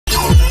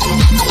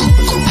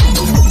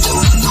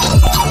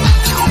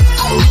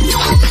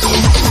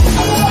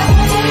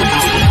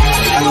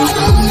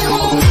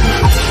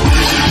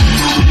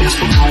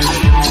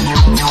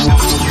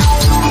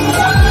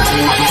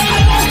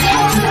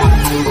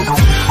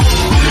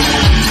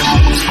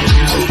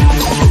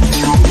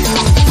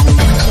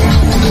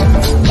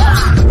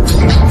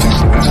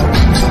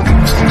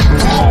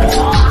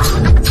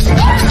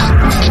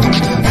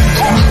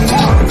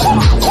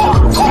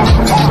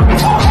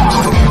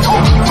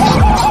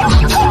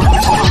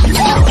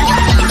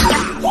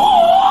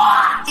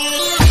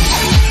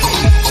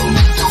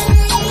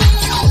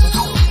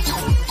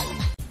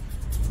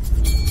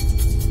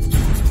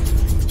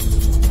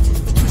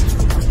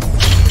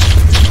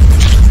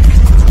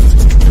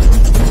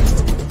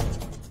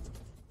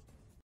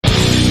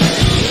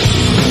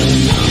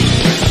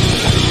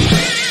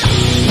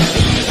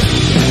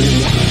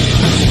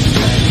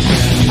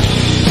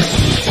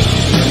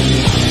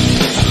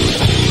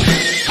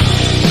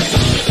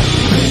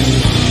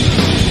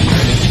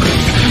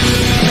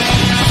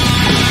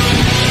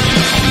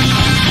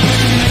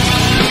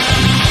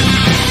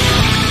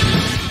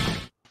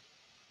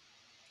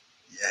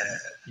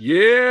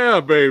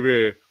Yeah,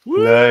 baby.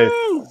 Woo! Nice.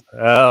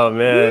 Oh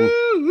man.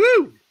 Woo,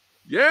 woo.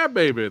 Yeah,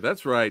 baby.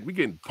 That's right. We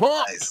getting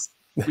pumped. Nice.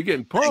 We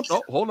getting pumped.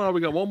 Oh, hold on.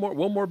 We got one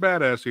more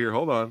badass here.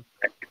 Hold on.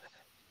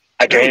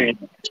 I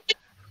can't.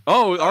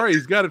 Oh, all right.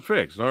 He's got it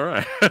fixed. All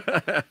right.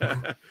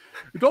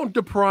 Don't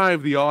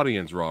deprive the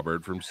audience,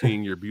 Robert, from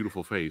seeing your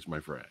beautiful face, my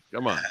friend.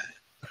 Come on.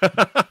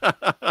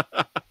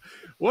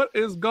 What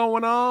is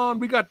going on?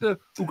 We got the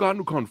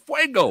Jugando con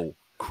Fuego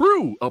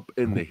crew up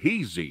in the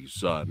hazy,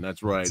 son.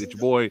 That's right. It's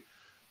your boy,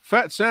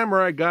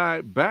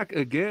 PhatSamuraiGuy, back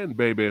again,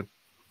 baby.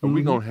 And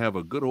we're gonna have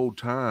a good old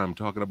time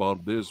talking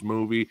about this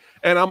movie.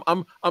 And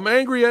I'm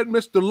angry at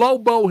Mr.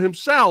 Lobo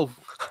himself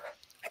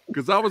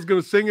because I was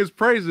gonna sing his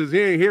praises. He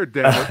ain't here,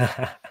 damn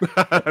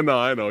it. No,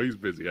 I know he's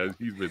busy.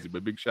 He's busy,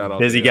 but big shout out.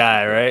 Busy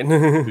guy, right?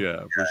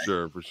 Yeah,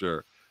 for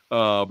sure.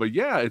 But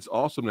yeah, it's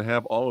awesome to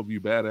have all of you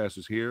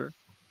badasses here,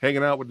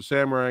 hanging out with the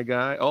Samurai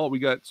Guy. Oh, we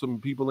got some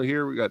people in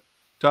here. We got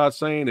Todd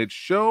saying it's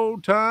show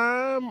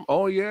time.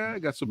 Oh yeah,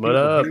 got some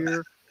people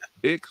here.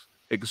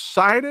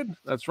 Excited.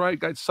 That's right.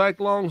 Got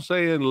Cyclone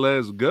saying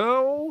let's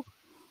go.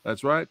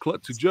 That's right.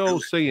 Clut to Joe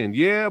saying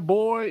yeah,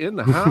 boy, in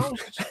the house.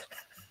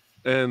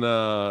 And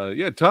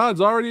yeah,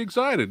 Todd's already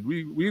excited.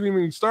 We didn't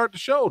even start the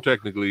show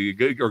technically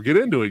or get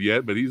into it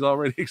yet, but he's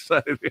already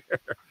excited here.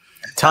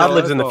 Todd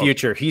lives in the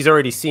future. He's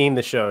already seen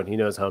the show and he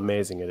knows how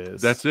amazing it is.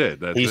 That's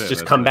it. He's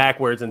just come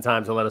backwards in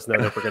time to let us know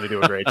that we're going to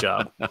do a great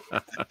job.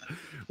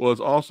 Well,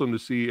 it's awesome to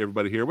see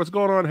everybody here. What's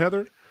going on,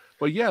 Heather?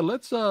 But yeah,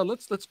 let's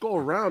go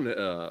around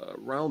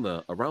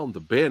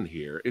the bend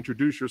here.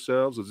 Introduce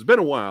yourselves. It's been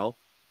a while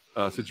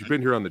since you've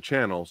been here on the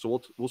channel,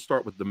 so we'll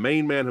start with the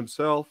main man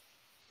himself.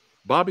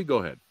 Bobby, go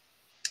ahead.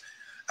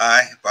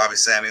 Hi, Bobby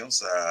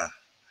Samuels,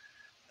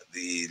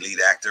 the lead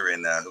actor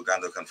in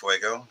Jugando con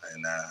Fuego,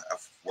 and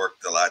I've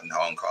worked a lot in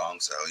Hong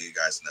Kong, so you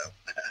guys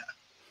know.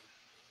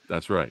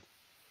 That's right.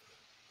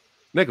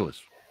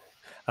 Nicholas.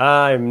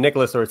 I'm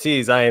Nicholas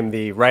Ortiz. I am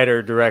the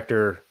writer,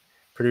 director,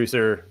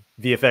 producer,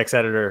 VFX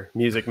editor,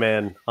 music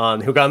man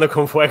on Jugando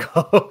con Fuego.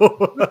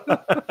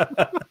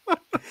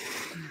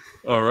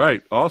 All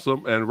right,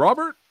 awesome. And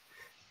Robert?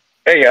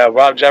 Hey,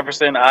 Rob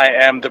Jefferson. I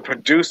am the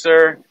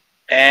producer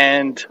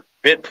and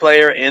bit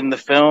player in the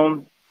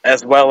film,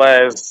 as well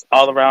as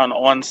all around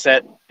on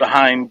set,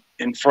 behind,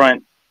 in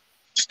front,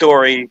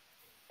 story,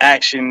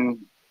 action,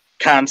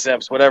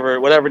 concepts,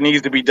 whatever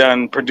needs to be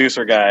done.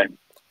 Producer guy.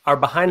 Our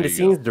behind the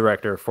scenes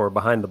director for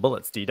Behind the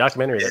Bullets, the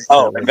documentary that's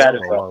that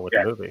is along with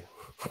the movie.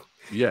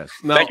 Yes.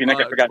 Now, thank you, Nick.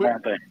 I forgot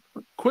that thing.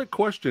 Quick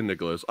question,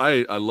 Nicholas.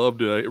 I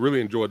loved it. I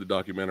really enjoyed the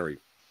documentary.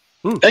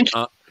 Thank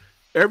you.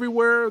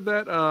 Everywhere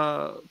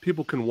that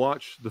people can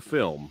watch the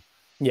film,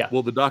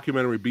 will the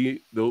documentary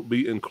be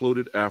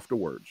included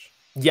afterwards?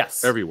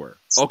 Yes. Everywhere.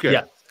 Okay.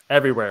 Yes.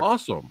 Everywhere.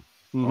 Awesome.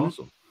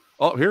 Awesome.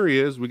 Oh, here he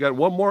is. We got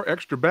one more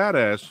extra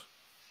badass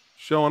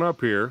showing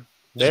up here.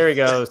 There he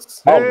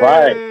goes. All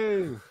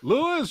right.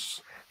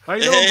 Lewis. How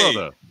you doing,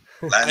 brother?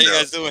 How you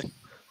guys doing?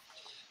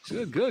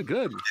 Good.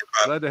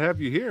 Glad to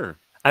have you here.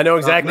 I know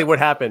exactly what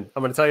happened.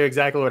 I'm going to tell you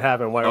exactly what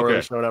happened. Why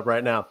we're showing up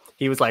right now.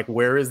 He was like,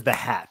 "Where is the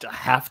hat? I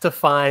have to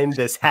find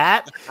this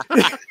hat."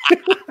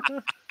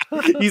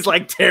 He's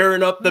like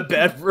tearing up the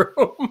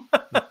bedroom.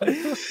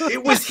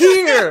 It was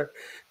here.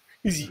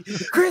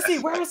 Chrissy,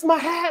 where's my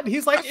hat?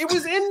 He's like, it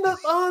was in the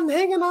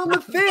hanging on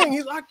the thing.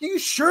 He's like, you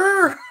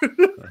sure?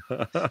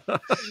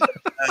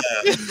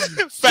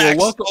 Facts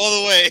all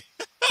the way.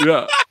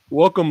 Yeah.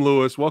 Welcome,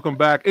 Lewis. Welcome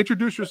back.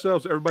 Introduce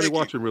yourselves to everybody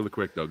watching really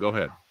quick, though. Go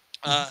ahead.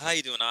 How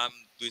you doing? I'm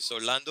Luis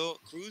Orlando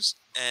Cruz,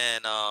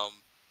 and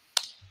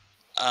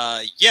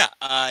yeah,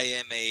 I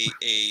am a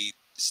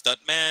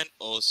stuntman,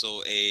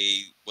 also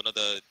one of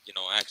the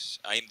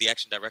I am the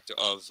action director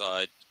of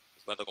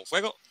Jugando con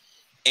Fuego,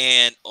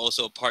 and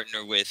also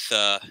partner with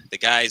the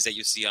guys that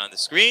you see on the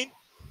screen,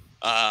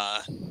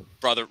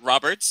 brother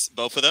Roberts,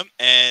 both of them,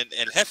 and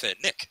Jefe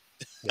Nick.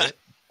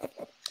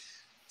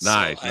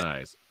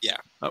 Nice. Yeah,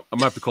 I'm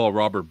gonna have to call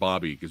Robert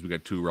Bobby because we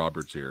got two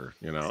Roberts here.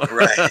 You know,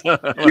 Right?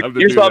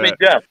 You saw me,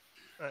 Jeff.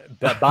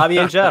 Bobby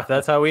and Jeff.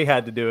 That's how we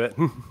had to do it.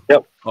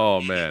 Yep.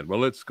 Oh man. Well,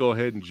 let's go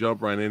ahead and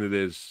jump right into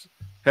this.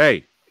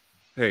 Hey,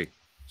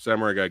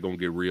 Samurai Guy gonna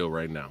get real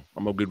right now.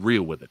 I'm gonna get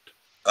real with it.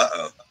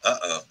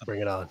 Bring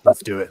it on.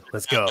 Let's do it.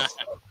 Let's go.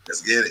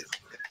 Let's get it.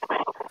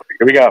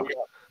 Here we go.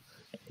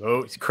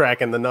 Oh, he's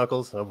cracking the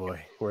knuckles. Oh boy,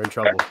 we're in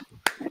trouble.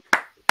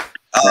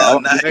 Oh,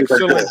 nice.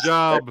 Excellent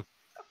job.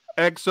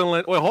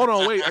 Excellent. Wait, hold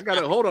on. Wait, I got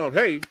to hold on.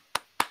 Hey,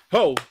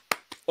 oh,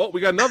 we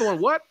got another one.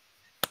 What?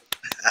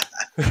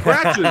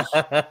 Scratches.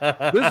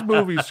 This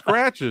movie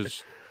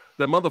scratches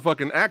the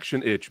motherfucking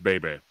action itch,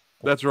 baby.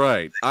 That's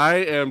right.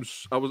 I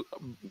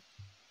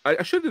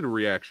should do a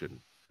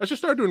reaction. I should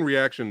start doing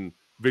reaction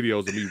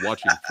videos of me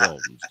watching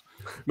films,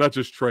 not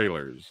just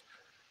trailers.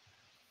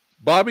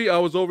 Bobby, I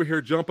was over here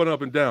jumping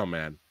up and down,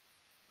 man.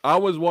 I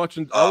was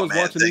watching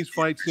these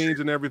fight scenes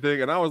and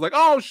everything, and I was like,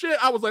 oh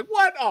shit. I was like,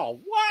 what?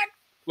 Oh, what?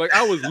 Like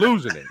I was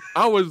losing it.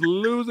 I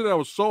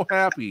was so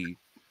happy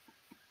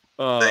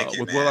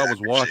with what I was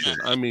watching.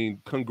 I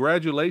mean,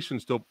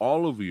 congratulations to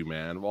all of you,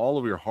 man. All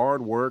of your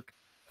hard work.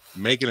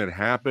 making it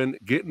happen,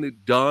 getting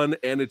it done,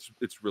 and it's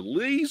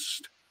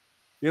released.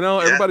 You know,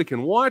 everybody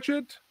can watch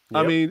it.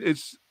 I mean,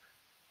 it's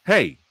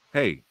hey,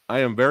 I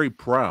am very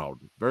proud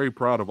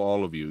of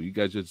all of you. You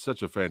guys did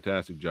such a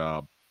fantastic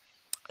job.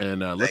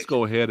 And let's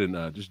go ahead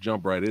and just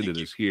jump right into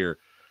this here.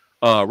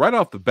 Right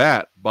off the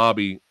bat,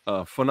 Bobby,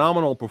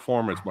 phenomenal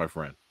performance, my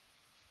friend.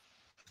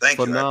 Thank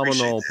you.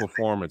 Phenomenal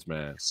performance,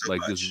 man. So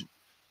like much. Just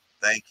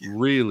thank you.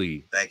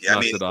 Really thank you. I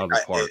mean, it out of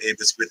the park.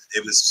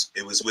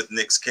 It was with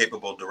Nick's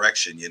capable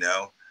direction, you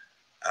know.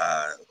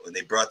 When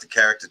they brought the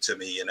character to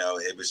me, you know,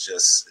 it was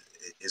just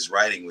his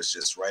writing was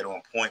just right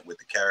on point with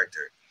the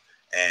character.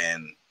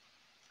 And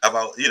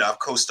I've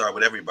co-starred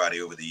with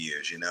everybody over the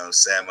years, you know,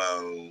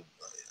 Samo,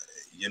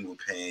 Yun Wu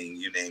Ping,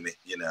 you name it,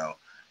 you know.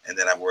 And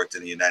then I've worked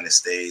in the United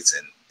States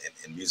and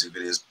in music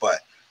videos, but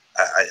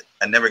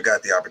I never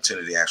got the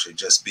opportunity to actually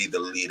just be the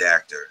lead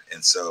actor.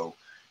 And so,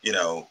 you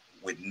know,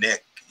 with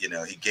Nick, you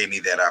know, he gave me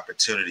that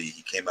opportunity.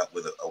 He came up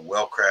with a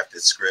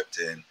well-crafted script,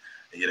 and,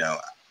 you know,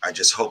 I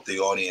just hope the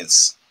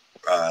audience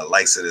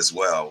likes it as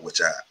well, which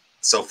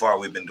so far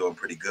we've been doing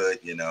pretty good,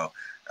 you know,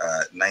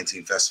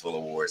 19 festival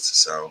awards.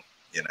 So,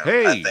 you know,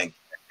 I think,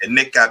 and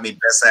Nick got me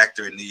Best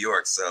Actor in New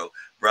York. So,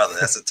 brother,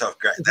 that's a tough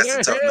guy. That's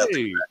a tough nut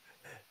to crack.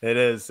 It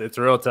is. It's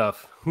real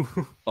tough.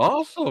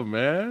 Awesome,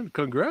 man.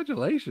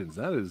 Congratulations.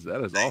 That is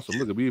awesome.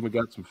 Look, we even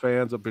got some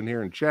fans up in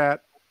here in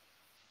chat.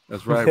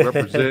 That's right.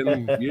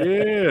 Representing.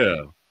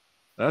 Yeah.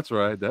 That's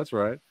right.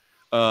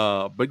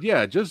 But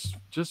yeah, just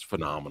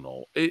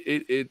phenomenal.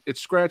 It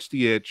scratched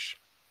the itch.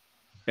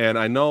 And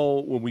I know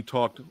when we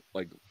talked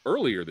like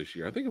earlier this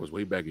year, I think it was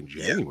way back in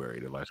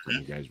January, the last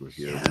time you guys were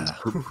here,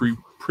 we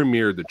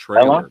premiered the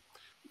trailer.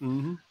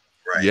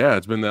 Right. Yeah,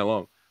 it's been that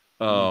long.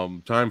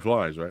 Time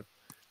flies, right?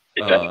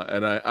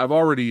 And I've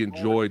already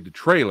enjoyed the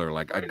trailer.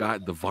 Like, I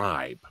got the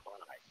vibe,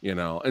 you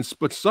know.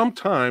 But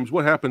sometimes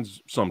what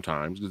happens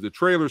sometimes is the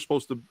trailer's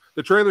supposed to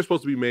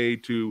be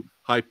made to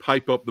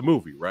hype up the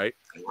movie, right?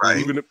 Right.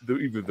 Even if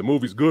the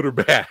movie's good or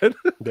bad,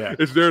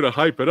 it's there to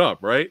hype it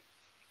up, right?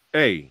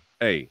 Hey,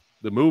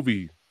 the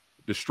movie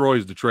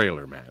destroys the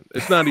trailer, man.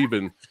 It's not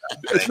even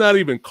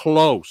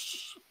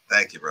close.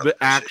 Thank you, brother.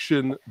 The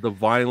action, the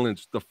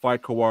violence, the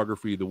fight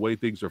choreography, the way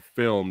things are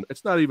filmed,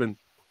 it's not even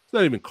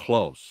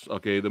close.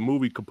 Okay, the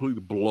movie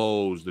completely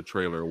blows the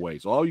trailer away.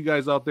 So all you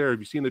guys out there, if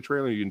you've seen the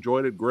trailer, you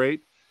enjoyed it,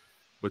 great.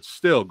 But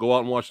still, go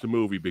out and watch the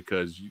movie,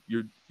 because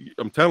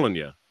I'm telling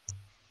you,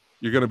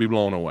 you're going to be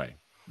blown away.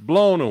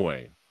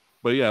 But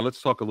yeah, let's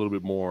talk a little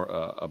bit more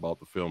about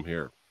the film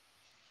here.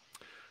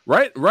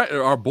 Right.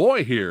 Our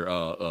boy here,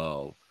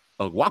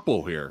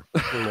 Guapo here.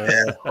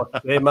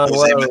 Hey,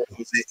 Manuel.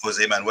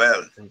 Jose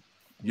Manuel.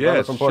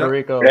 Yes, from Puerto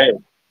Rico.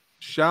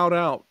 Shout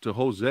out to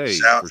Jose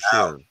for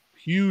sure.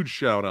 Huge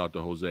shout out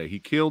to Jose. He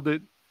killed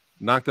it,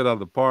 knocked it out of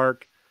the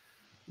park.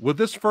 With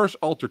this first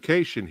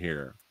altercation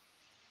here,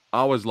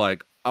 I was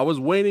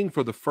waiting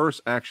for the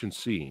first action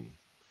scene.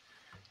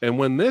 And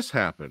when this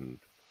happened,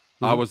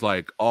 I was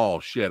like, oh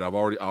shit, I'm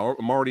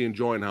already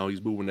enjoying how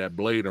he's moving that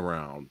blade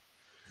around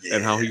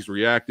and how he's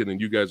reacting,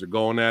 and you guys are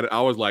going at it.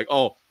 I was like,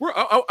 oh,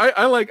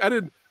 I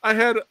didn't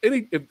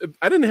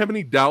have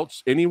any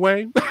doubts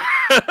anyway.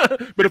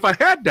 But if I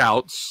had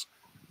doubts,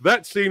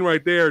 that scene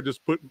right there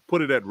just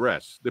put it at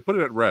rest. They put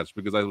it at rest,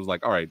 because I was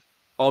like, all right,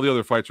 all the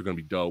other fights are going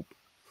to be dope.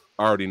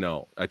 I already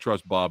know. I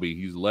trust Bobby.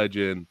 He's a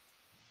legend.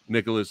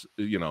 Nicholas,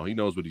 you know, he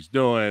knows what he's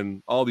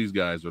doing. All these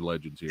guys are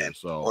legends here. And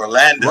so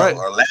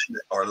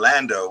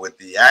Orlando with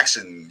the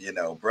action, you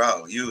know,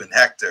 bro, you and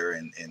Hector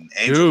and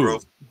Angel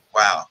Brophy.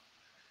 Wow.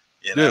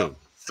 You know,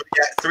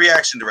 three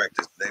action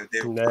directors. They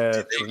were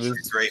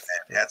great,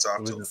 man. Hats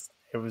off to them.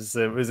 It was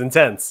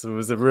intense. It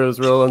was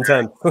real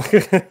intense.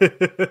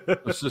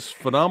 It's just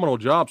phenomenal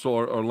job. So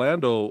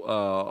Orlando,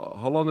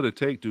 how long did it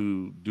take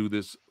to do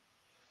this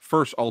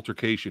first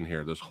altercation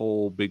here? This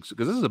whole because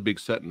this is a big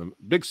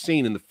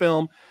scene in the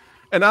film,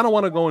 and I don't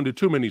want to go into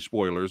too many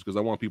spoilers because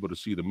I want people to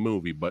see the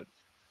movie. But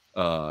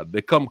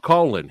they come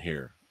calling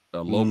here,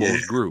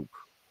 Lobo's group,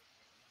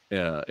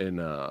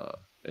 in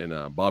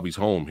Bobby's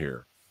home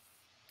here.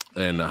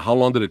 And how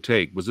long did it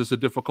take? Was this a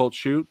difficult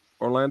shoot,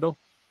 Orlando?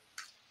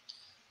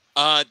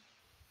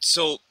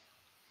 So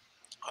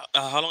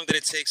how long did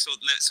it take? So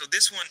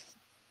this one,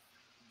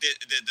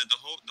 the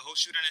whole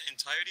shoot in its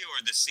entirety, or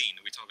the scene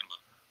are we talking about?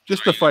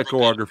 Just the fight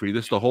choreography.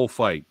 This the whole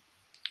fight.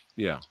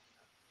 Yeah.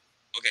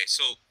 Okay,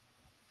 so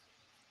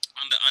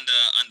on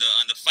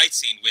the fight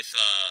scene with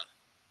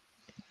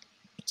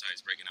sorry,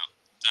 it's breaking out.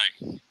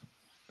 Sorry.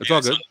 It's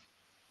all good.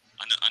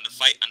 On the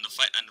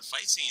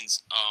fight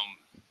scenes.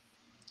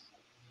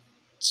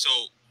 So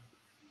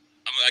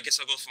I guess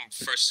I'll go from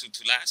first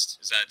to last.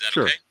 Is that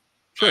sure. Okay?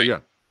 Sure. Right.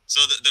 Yeah. So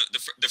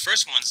the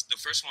first ones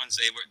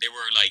they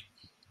were like,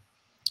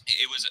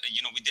 it was,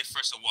 you know, we did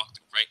first a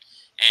walkthrough, right?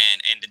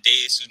 And the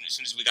day as soon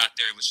as we got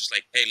there, it was just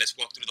like, hey, let's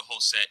walk through the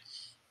whole set.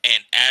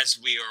 And as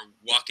we are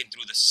walking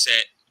through the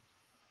set,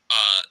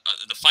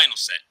 the final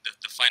set,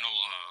 the final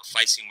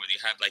fight scene where they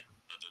have like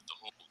the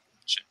whole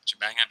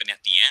shebang happening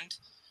at the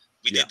end,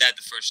 we did that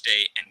the first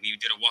day, and we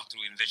did a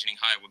walkthrough envisioning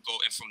how it would go.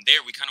 And from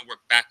there, we kind of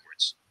worked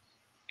backwards.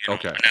 You know,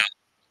 Okay. now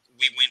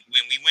we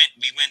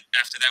went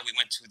after that. We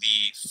went to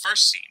the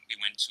first scene. We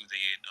went to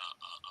the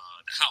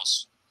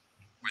house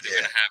where they're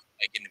gonna have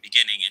like in the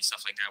beginning and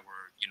stuff like that,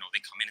 where you know they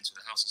come into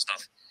the house and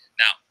stuff.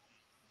 Now,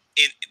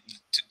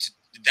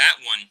 to that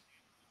one,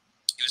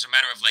 it was a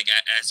matter of like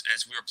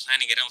as we were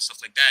planning it out and stuff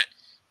like that.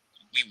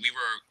 We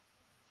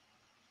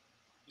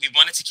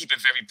wanted to keep it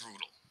very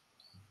brutal,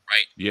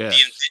 right? Yes.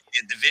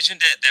 The vision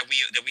that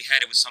we had,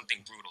 it was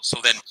something brutal.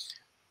 So then,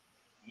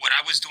 what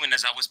I was doing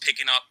is I was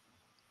picking up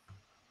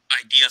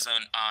ideas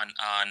on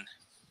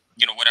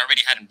you know what I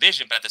already had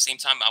envisioned, but at the same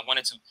time, I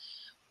wanted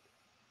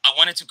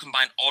to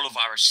combine all of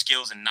our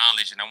skills and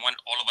knowledge, and I want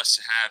all of us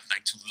to have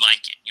to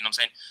like it. You know what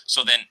I'm saying?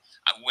 So then,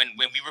 when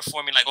we were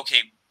forming, like,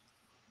 okay,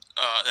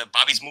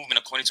 Bobby's movement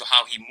according to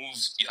how he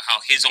moves, how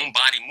his own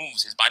body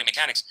moves, his body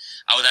mechanics.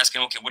 I was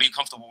asking, okay, what are you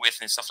comfortable with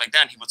and stuff like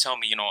that. And he would tell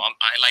me, you know,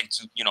 I like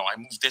to, you know, I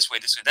move this way,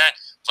 this or that.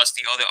 Plus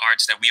the other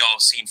arts that we all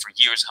seen for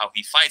years, how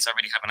he fights. I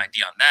already have an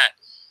idea on that.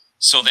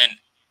 So then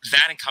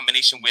that in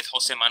combination with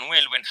Jose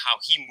Manuel and how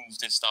he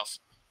moves and stuff,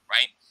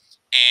 right?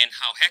 And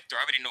how Hector,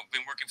 I already know,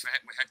 been working with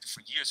Hector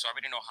for years, so I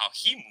already know how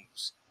he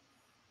moves,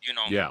 you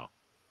know. Yeah.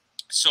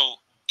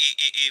 So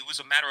it was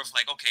a matter of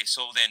like, okay,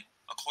 so then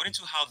according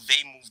to how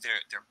they move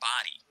their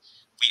body,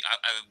 we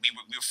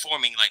were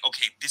forming like,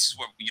 okay, this is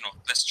where, you know,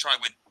 let's try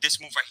with this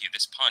move right here,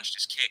 this punch,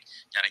 this kick,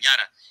 yada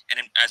yada. And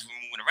then as we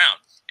were moving around,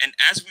 and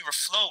as we were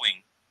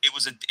flowing, it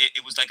was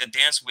like a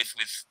dance with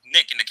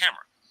Nick in the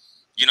camera.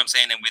 You know what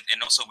I'm saying? And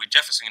also with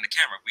Jefferson in the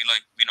camera. We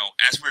like, you know,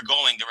 as we were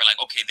going, they were like,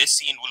 okay, this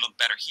scene will look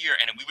better here.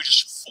 And then we were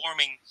just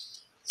forming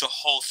the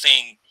whole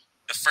thing,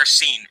 the first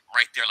scene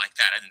right there like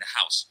that in the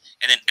house.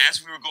 And then as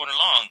we were going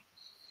along,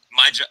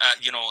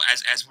 you know,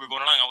 as we were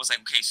going along, I was like,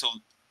 okay, so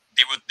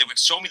they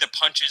would show me the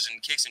punches and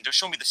kicks and just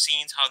show me the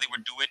scenes, how they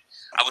would do it.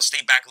 I would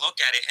stay back,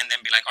 look at it, and then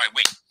be like, all right,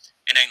 wait.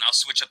 And then I'll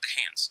switch up the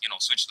hands, you know,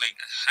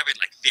 have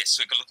it like this so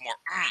it could look more,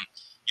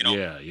 you know.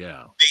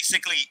 Yeah.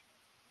 Basically,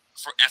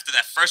 after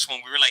that first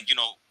one, we were like, you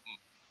know,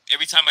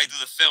 every time I do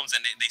the films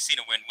and they see it,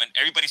 when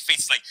everybody's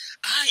face is like,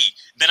 aye,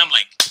 then I'm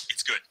like,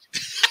 it's good.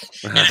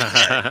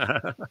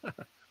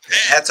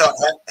 Hats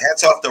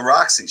off to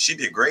Roxy. She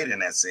did great in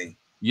that scene.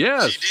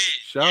 Yes.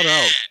 Shout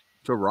out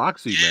to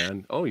Roxy,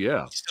 man. Oh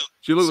yeah.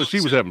 She looked like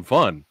she was having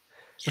fun.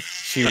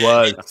 She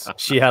was.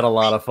 She had a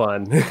lot of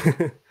fun. We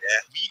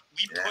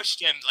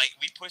pushed them, like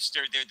we pushed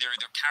their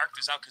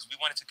characters out because we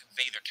wanted to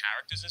convey their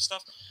characters and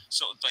stuff.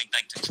 So like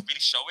to really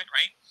show it,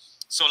 right?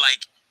 So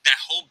like that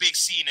whole big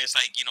scene is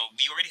like, you know,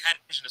 we already had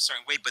it in a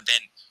certain way, but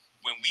then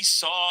when we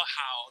saw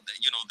how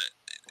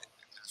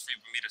it's free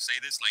for me to say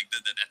this, like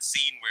that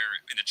scene where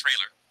in the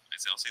trailer,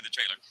 I'll say the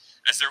trailer,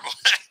 as they're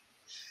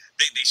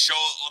they show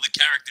all the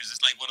characters.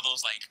 It's like one of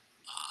those like,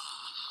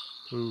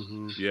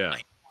 yeah,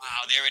 like,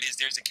 wow, there it is.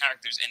 There's the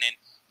characters. And then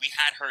we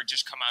had her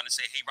just come out and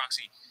say, hey,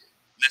 Roxy,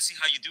 let's see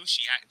how you do.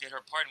 She did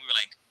her part, and we were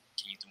like,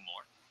 can you do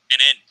more? And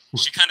then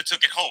she kind of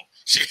took it home.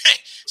 She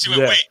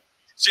went, wait.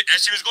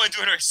 As she was going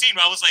through her scene,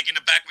 I was like in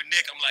the back with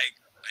Nick. I'm like,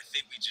 I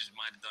think we just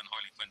might have done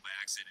Harley Quinn by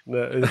accident.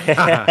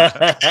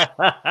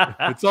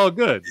 It's all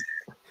good.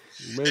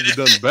 You may have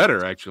done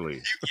better,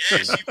 actually.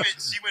 Yeah,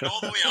 she went all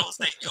the way. I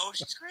was like, yo,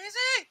 she's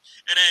crazy.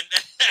 And then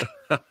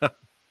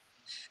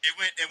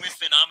it went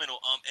phenomenal.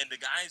 And the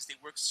guys, they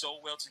worked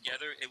so well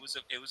together. It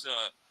really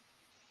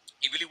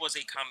was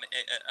a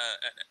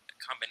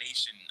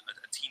combination,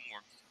 a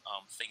teamwork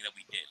thing that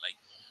we did. Like,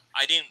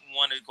 I didn't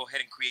want to go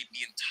ahead and create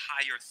the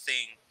entire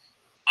thing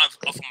off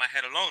of my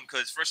head alone,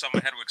 because first off, my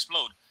head will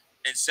explode,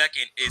 and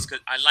second is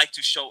because I like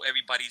to show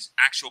everybody's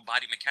actual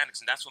body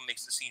mechanics, and that's what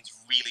makes the scenes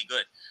really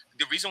good.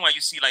 The reason why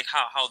you see like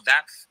how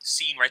that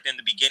scene right there in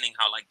the beginning,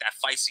 how like that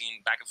fight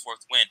scene back and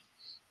forth went,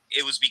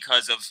 it was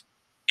because of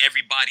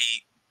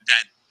everybody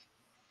that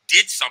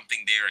did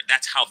something there.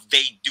 That's how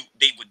they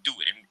would do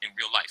it in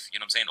real life, you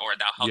know what I'm saying, or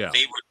how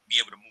they would be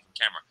able to move the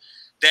camera.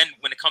 Then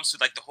when it comes to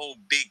like the whole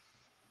big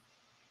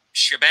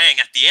shebang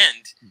at the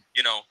end,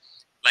 you know,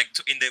 like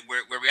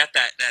where we're at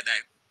that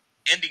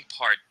ending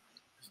part,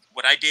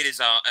 what I did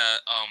is I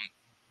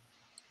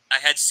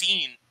had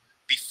seen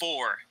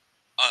before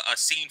a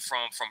scene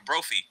from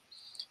Brophy,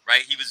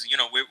 right? He was, you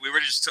know, we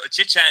were just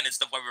chit-chatting and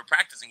stuff while we were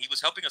practicing. He was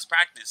helping us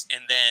practice,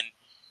 and then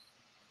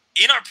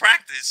in our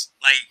practice,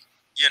 like,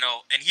 you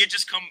know, and he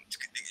just come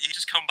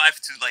by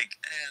to like,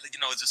 you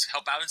know, just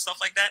help out and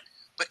stuff like that.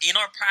 But in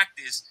our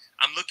practice,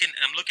 I'm looking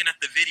at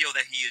the video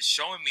that he is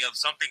showing me of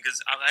something,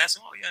 because I asked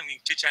him, oh yeah, I mean,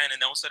 chit-chatting,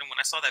 and all of a sudden when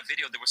I saw that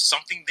video, there was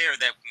something there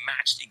that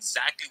matched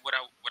exactly what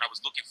I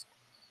was looking for,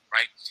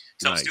 right?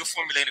 So nice. We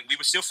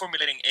were still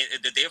formulating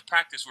the day of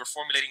practice. We were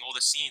formulating all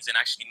the scenes and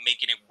actually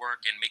making it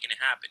work and making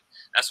it happen.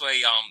 That's why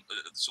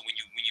so when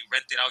you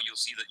rent it out, you'll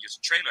see that there's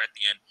a trailer at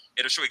the end.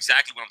 It'll show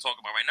exactly what I'm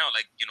talking about right now.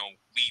 Like, you know,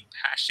 we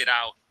hashed it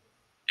out,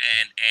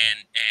 and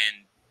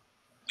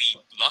we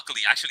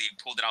luckily actually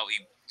pulled it out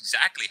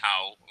exactly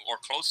how,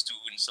 or close to,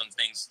 in some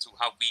things, to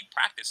how we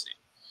practiced it.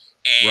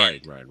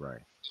 And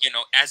right. You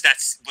know, as that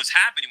was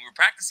happening, we were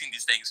practicing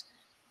these things.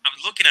 I'm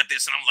looking at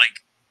this and I'm like,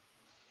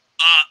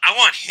 I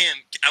want him.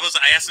 I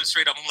asked him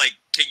straight up. I'm like,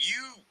 can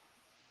you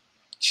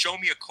show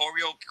me a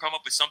choreo, come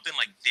up with something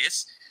like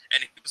this?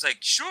 And he was like,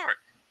 sure.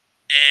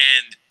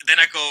 And then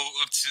I go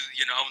up to,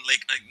 I'm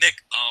like Nick,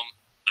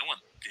 I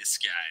want this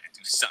guy to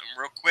do something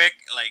real quick,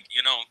 like,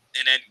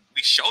 and then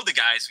we show the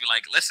guys, we're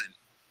like, listen,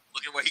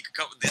 look at what he could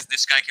come.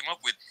 This guy came up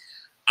with.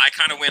 I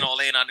kind of went all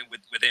in on it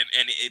with him,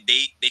 and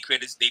they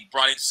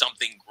brought in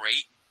something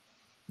great.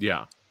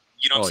 Yeah,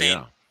 you know what I'm saying.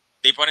 Yeah.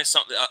 They brought in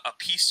something, a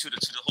piece to the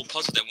whole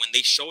puzzle that when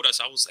they showed us,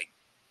 I was like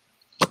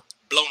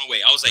blown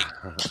away. I was like,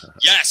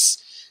 yes.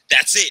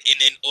 That's it. And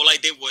then all I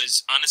did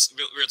was, honestly,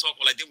 real talk,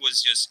 all I did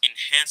was just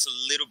enhance a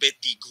little bit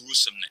the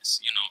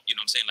gruesomeness. You know what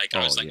I'm saying? Like,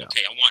 I was like,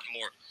 okay, I want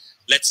more.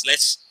 Let's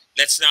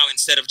now,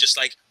 instead of just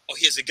like, oh,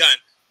 here's a gun,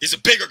 here's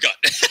a bigger gun.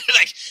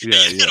 Like,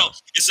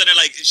 instead of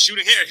like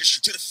shooting here,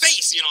 shoot to the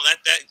face, you know what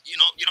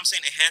I'm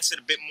saying? Enhance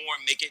it a bit more,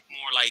 make it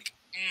more like,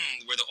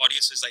 where the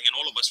audience is like, and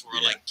all of us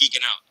were like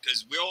geeking out,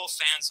 because we're all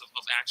fans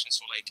of action.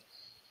 So like,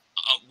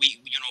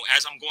 we,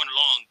 as I'm going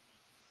along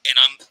and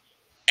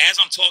as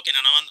I'm talking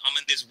and I'm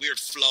in this weird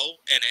flow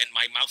and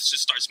my mouth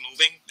just starts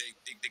moving,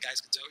 the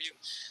guys can tell you,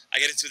 I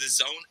get into the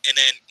zone, and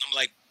then I'm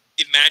like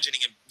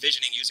imagining and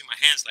visioning using my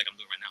hands like I'm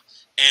doing right now.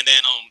 And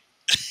then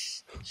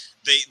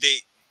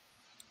they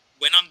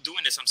when I'm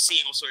doing this, I'm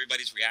seeing also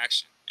everybody's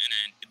reaction, and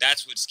then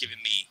that's what's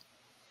giving me,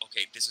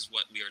 okay, this is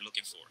what we are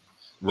looking for.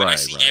 When I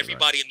see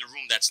everybody in the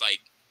room that's like,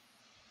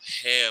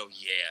 hell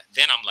yeah,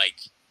 then I'm like,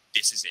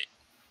 this is it.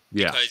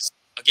 Yeah. Because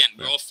again,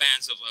 we're all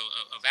fans of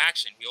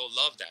action. We all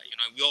love that,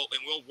 we all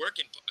work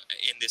in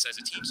this as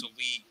a team. So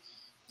we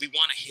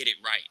want to hit it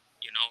right,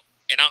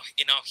 and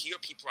I'll hear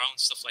people out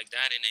and stuff like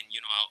that. And then,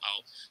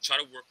 I'll try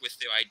to work with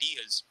their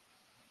ideas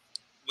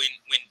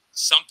when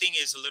something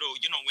is a little,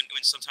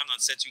 when sometimes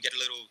on sets you get a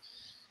little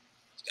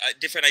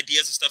different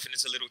ideas and stuff, and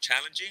it's a little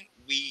challenging.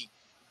 We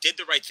did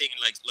the right thing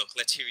and like, look,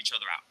 let's hear each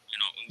other out,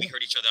 and we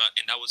heard each other out,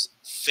 and that was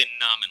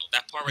phenomenal.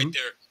 That part right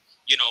there,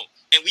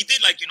 and we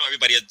did like,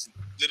 everybody had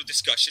little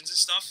discussions and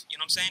stuff, you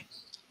know what I'm saying?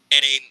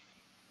 And then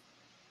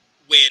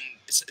when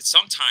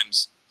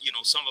sometimes,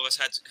 some of us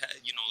had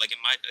like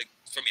in my,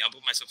 for me, I'll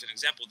put myself as an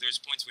example.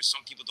 There's points where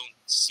some people don't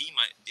see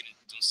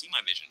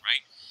my vision,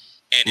 right?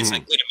 And it's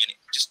like, wait a minute,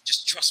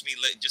 just trust me,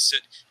 just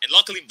sit. And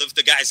luckily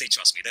the guys, they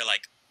trust me. They're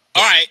like,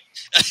 all right,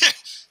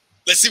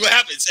 let's see what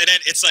happens. And then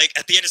it's like,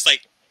 at the end, it's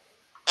like,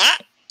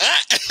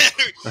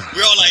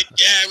 we're all like,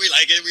 yeah, we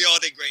like it. We all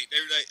did great.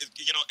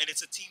 And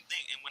it's a team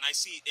thing. And when I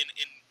see in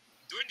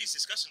during these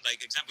discussions, like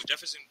example,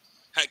 Jefferson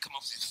had come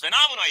up with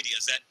phenomenal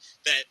ideas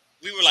that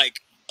we were like,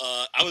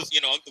 I was,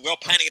 we're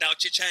all planning it out,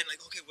 chit-chatting,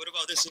 like, okay, what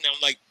about this? And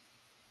I'm like,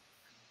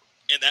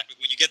 and that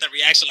when you get that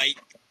reaction, like,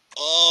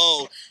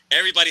 oh,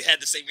 everybody had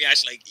the same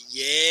reaction, like,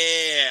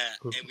 yeah.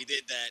 And we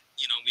did that,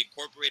 we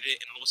incorporated it,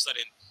 and all of a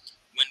sudden,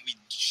 when we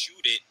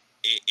shoot it,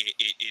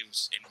 it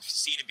was, and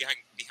seeing it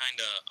behind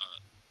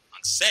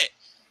on set,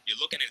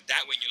 you're looking at it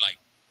that way, and you're like,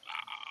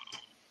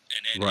 wow.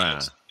 And then it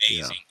was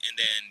amazing. Yeah. And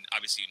then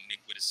obviously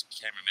Nick with his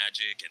camera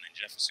magic, and then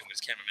Jefferson with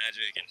his camera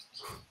magic, and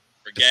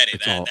forget it.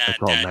 It's all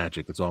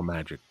magic. It's all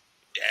magic.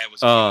 Yeah, it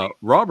was.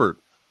 Robert,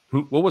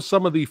 what was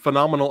some of the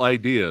phenomenal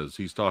ideas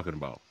he's talking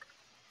about?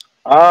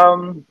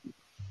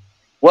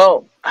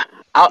 Well,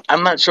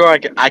 I'm not sure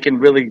I can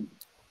really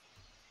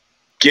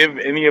give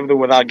any of them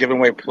without giving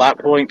away plot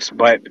points,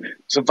 but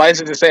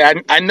suffice it to say,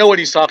 I know what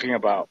he's talking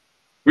about.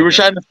 We were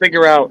trying to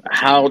figure out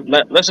how.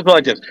 Let's just put it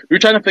like this: we were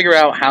trying to figure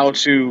out how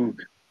to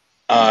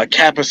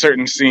cap a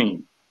certain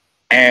scene,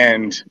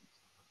 and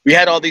we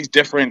had all these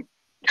different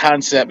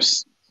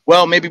concepts.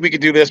 Well, maybe we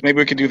could do this, maybe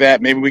we could do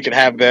that, maybe we could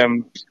have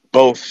them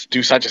both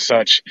do such and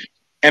such.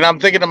 And I'm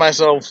thinking to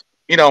myself,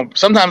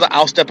 sometimes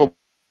I'll step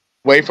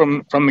away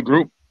from the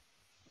group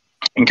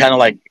and kind of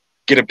like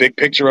get a big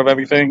picture of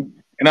everything,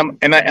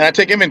 and I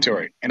take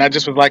inventory, and I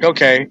just was like,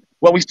 okay,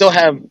 well, we still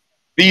have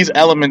these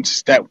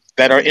elements that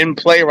are in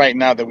play right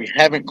now that we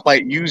haven't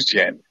quite used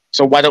yet.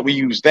 So why don't we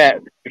use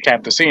that to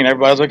cap the scene?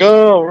 Everybody's like,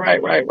 oh,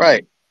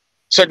 right.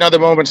 Certain other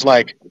moments,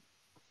 like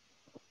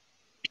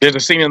there's a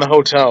scene in the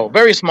hotel,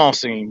 very small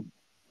scene,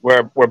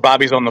 where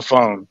Bobby's on the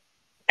phone,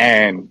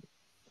 and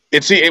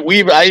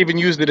I even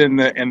used it in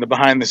the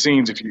behind the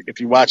scenes.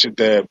 If you watch it,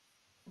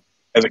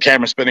 as a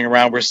camera spinning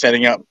around, we're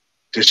setting up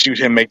to shoot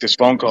him make this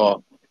phone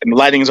call, and the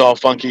lighting's all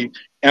funky.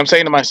 And I'm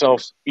saying to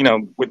myself,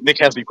 with Nick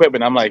has the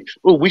equipment, I'm like,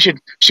 oh, we should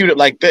shoot it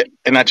like that.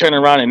 And I turn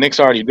around and Nick's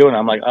already doing it.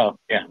 I'm like, oh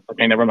yeah,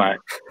 okay, never mind.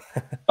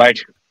 Like,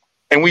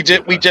 and we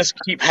just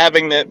keep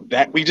having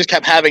that we just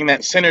kept having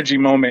that synergy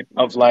moment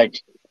of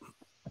like,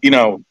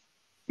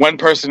 one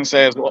person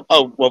says,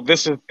 well,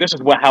 this is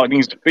how it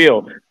needs to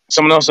feel.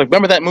 Someone else like,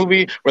 remember that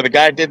movie where the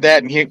guy did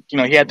that and he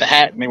had the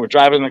hat and they were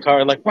driving in the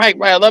car, like, right,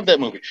 I love that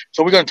movie.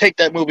 So we're going to take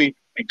that movie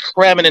and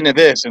cram it into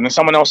this. And then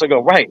someone else will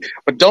go, right,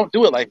 but don't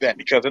do it like that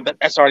because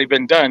that's already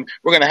been done.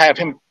 We're going to have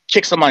him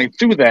kick somebody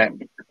through that.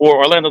 Or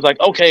Orlando's like,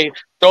 okay,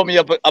 throw me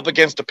up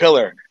against a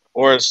pillar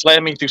or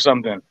slam me through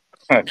something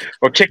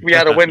or kick me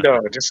out a window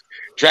or just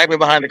drag me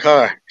behind the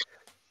car.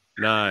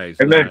 Nice.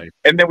 And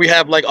then we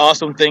have like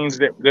awesome things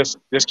that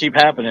just keep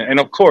happening. And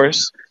of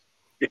course,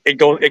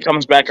 it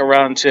comes back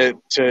around to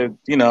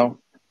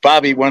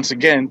Bobby once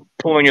again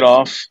pulling it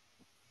off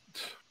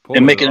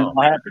and making it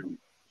all happen.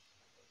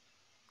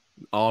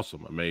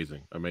 Awesome.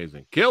 Amazing.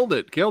 Amazing. Killed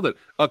it. Killed it.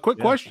 A quick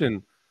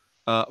question,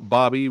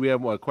 Bobby. We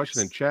have a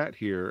question in chat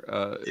here.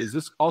 Is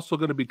this also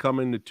going to be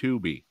coming to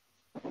Tubi?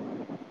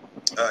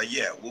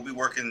 Yeah, we'll be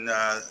working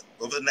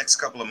over the next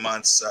couple of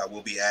months.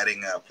 We'll be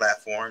adding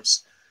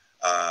platforms.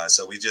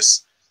 So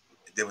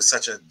there was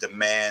such a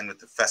demand with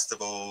the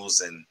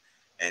festivals and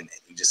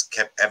just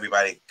kept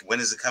everybody, when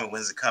is it coming?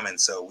 When is it coming?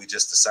 So we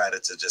just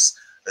decided to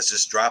let's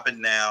just drop it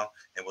now,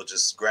 and we'll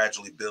just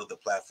gradually build the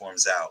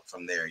platforms out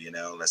from there.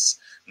 Let's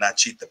not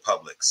cheat the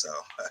public. So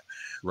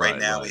right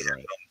now we have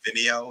it on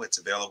Vimeo. It's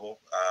available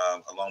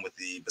along with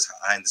the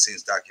behind the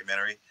scenes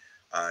documentary.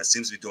 It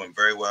seems to be doing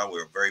very well.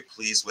 We're very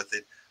pleased with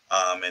it.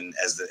 And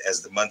as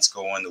the months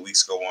go on, the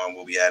weeks go on,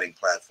 we'll be adding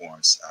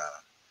platforms.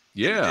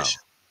 Yeah.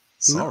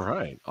 So, all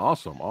right.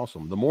 Awesome.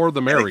 The more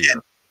the merrier.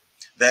 Again,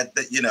 that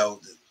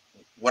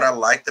what I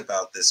liked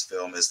about this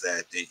film is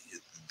that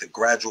the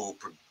gradual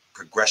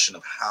progression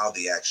of how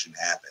the action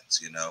happens.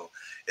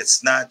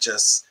 It's not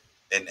just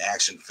an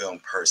action film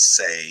per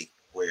se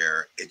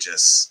where it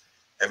just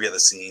every other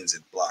scenes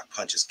it block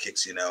punches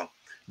kicks.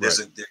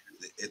 There's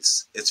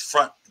it's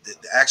front. The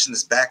action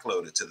is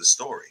backloaded to the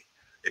story.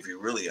 If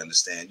you really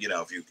understand,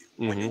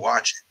 when you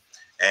watch it,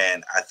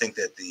 and I think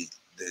that the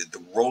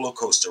roller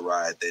coaster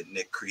ride that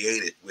Nick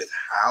created with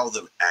how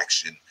the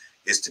action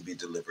is to be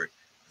delivered,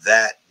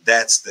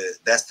 that's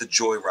the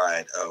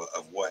joyride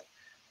of what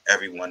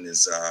everyone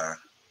is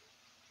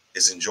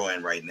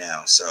enjoying right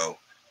now. So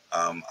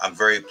I'm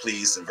very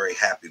pleased and very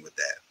happy with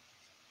that.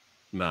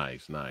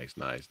 Nice.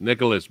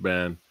 Nicholas,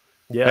 man.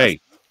 Yeah.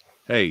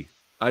 Hey.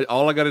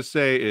 All I gotta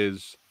say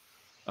is,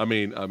 I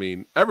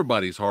mean,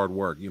 everybody's hard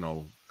work.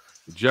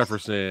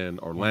 Jefferson,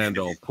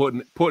 Orlando,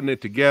 putting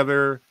it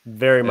together.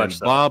 Very much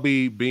so.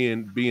 Bobby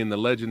being the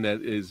legend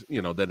that is,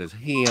 that is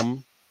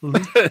him,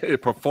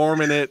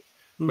 performing it.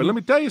 But let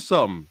me tell you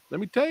something,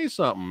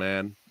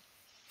 man.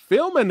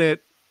 Filming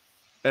it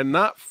and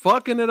not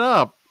fucking it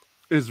up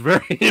is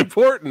very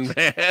important,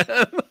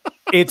 man.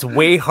 It's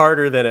way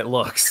harder than it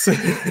looks.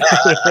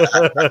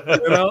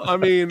 I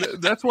mean,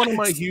 that's one of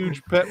my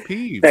huge pet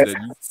peeves.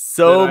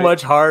 So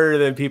much harder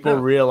than people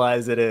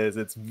realize it is.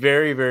 It's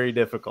very, very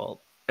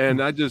difficult.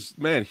 And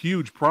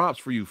huge props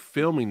for you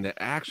filming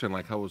the action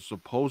like how it was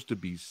supposed to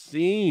be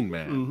seen,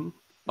 man.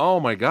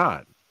 Oh my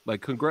God.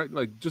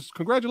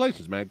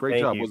 Congratulations, man. Great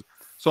job.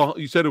 So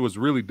you said it was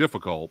really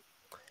difficult.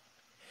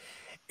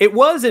 It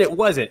was and it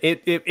wasn't.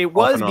 It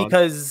was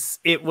because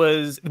it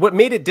was what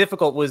made it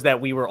difficult was that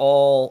we were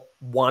all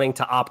wanting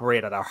to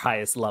operate at our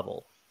highest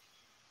level.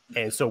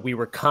 And so we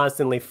were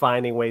constantly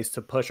finding ways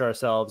to push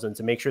ourselves and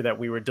to make sure that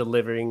we were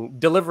delivering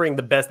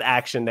the best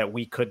action that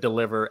we could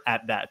deliver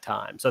at that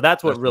time. So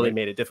that's what really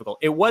made it difficult.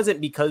 It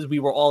wasn't because we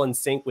were all in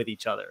sync with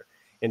each other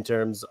in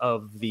terms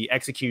of the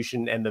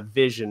execution and the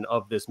vision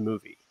of this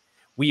movie.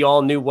 We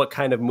all knew what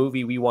kind of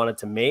movie we wanted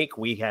to make.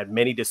 We had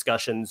many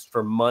discussions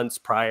for months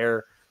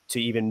prior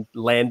to even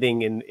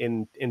landing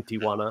in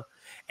Tijuana.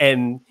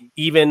 And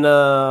even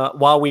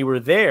while we were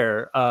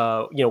there,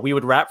 we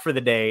would wrap for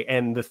the day.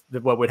 And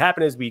what would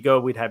happen is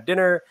we'd have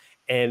dinner,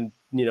 and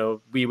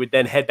we would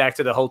then head back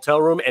to the hotel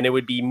room, and it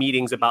would be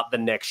meetings about the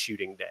next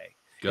shooting day.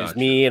 Gotcha. It was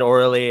me and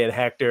Orly and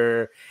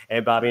Hector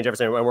and Bobby and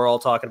Jefferson, and we're all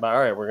talking about,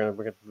 all right, we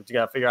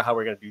got to figure out how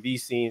we're going to do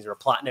these scenes. We're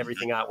plotting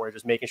everything out. We're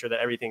just making sure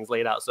that everything's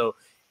laid out. So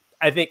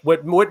I think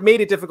what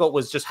made it difficult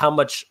was just how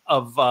much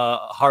of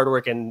hard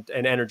work and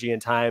energy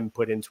and time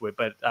put into it.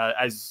 But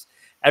as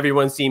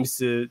everyone seems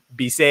to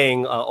be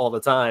saying all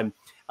the time,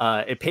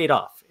 it paid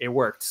off. It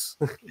worked.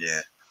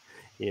 Yeah.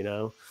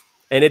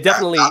 And it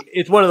definitely,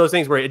 it's one of those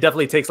things where it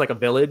definitely takes like a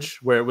village,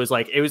 where it was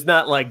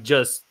not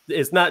just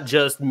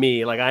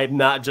me. Like, I'm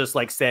not just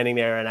like standing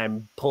there and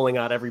I'm pulling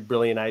out every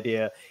brilliant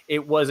idea.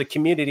 It was a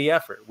community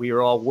effort. We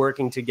were all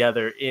working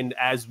together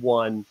as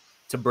one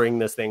to bring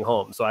this thing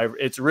home. So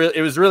it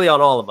was really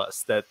on all of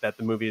us that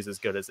the movie is as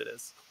good as it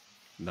is.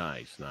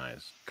 Nice.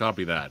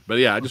 Copy that. But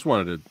yeah, I just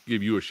wanted to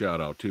give you a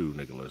shout out too,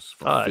 Nicholas,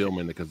 for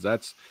filming it, because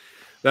that's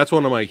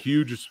one of my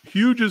hugest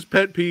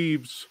pet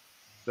peeves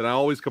that I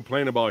always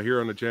complain about here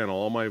on the channel.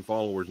 All my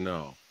followers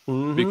know.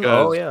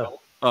 Because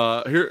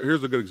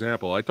here's a good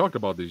example. I talked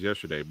about this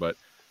yesterday, but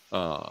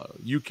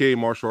UK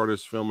martial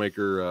artist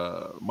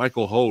filmmaker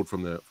Michael Hode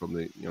from the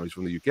he's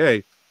from the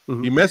UK.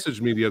 He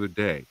messaged me the other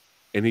day,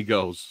 and he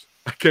goes,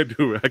 I can't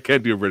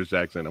do a British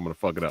accent. I'm gonna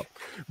fuck it up.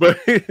 But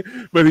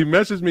he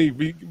messaged me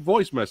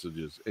voice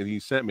messages, and he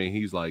sent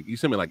me like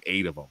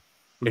 8 of them,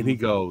 and he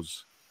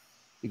goes,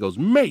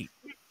 mate,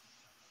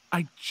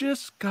 I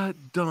just got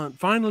done.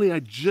 Finally, I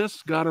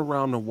just got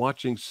around to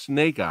watching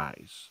Snake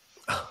Eyes.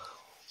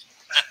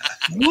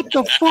 What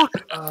the fuck?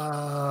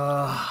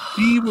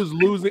 He was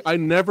losing.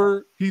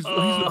 He's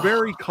a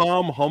very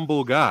calm,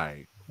 humble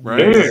guy,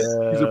 right?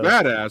 Yeah. He's a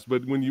badass,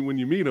 but when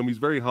you meet him, he's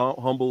very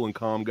humble and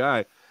calm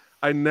guy.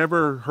 I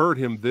never heard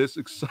him this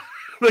excited.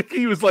 Like,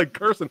 he was like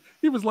cursing.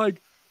 He was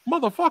like,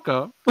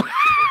 motherfucker.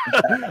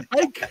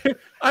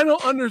 I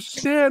don't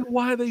understand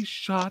why they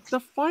shot the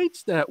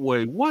fights that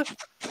way. What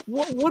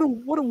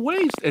a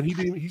waste. And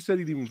he said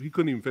he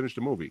couldn't even finish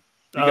the movie.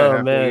 He got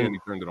halfway and he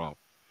turned it off.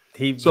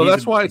 So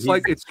that's why it's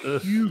like it's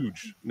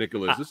huge,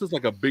 Nicholas. This is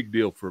like a big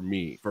deal for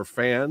me, for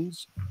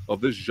fans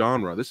of this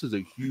genre. This is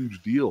a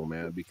huge deal,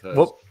 man. Because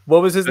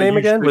what was his name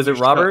again? Was it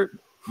Robert?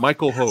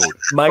 Michael Hogue.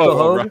 Michael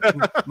Hogue.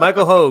 Right.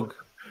 Michael Hogue.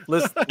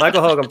 Listen,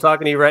 Michael Hogue, I'm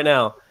talking to you right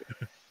now.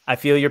 I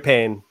feel your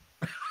pain.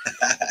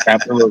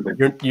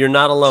 Absolutely. You're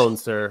not alone,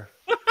 sir.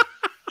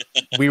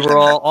 We were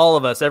all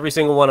of us, every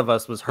single one of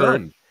us was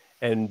hurt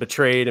and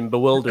betrayed and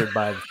bewildered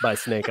by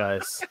Snake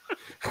Eyes.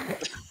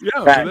 Yeah,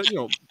 so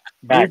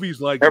that, movies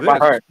like this. My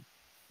heart.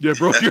 Yeah,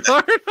 broke your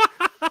heart.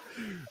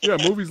 Yeah,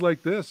 movies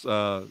like this.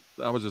 I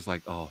was just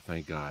like, oh,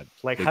 thank God.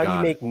 Like, how do you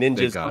make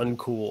ninjas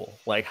uncool?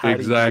 Like, how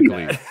exactly. do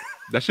you do that?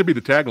 That should be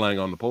the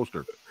tagline on the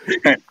poster.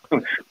 Ninjas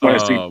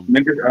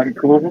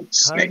uncool.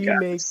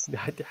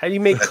 How do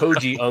you make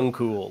Koji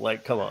uncool?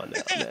 Like, come on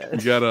now, man.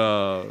 You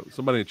got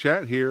somebody in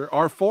chat here.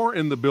 R4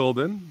 in the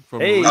building from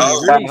Reese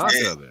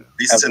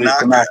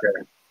Tanaka,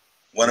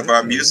 one of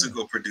our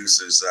musical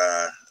producers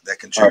that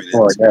contributed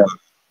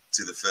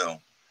to the film.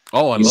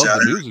 Oh, I love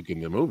the music in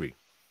the movie.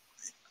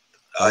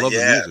 I love the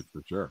music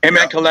for sure. Him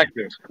and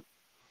Collective.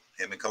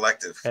 And the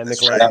Collective.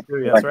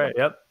 That's right.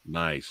 Yep.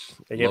 Nice.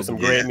 They gave some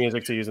great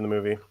music to use in the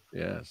movie.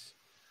 Yes.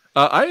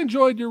 I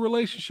enjoyed your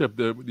relationship,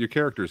 your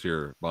characters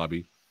here,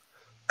 Bobby.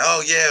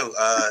 Oh, yeah.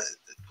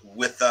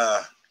 With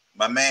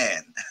my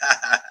man.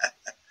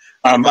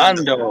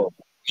 Armando.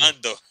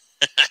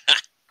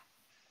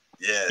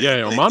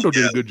 Yeah, Armando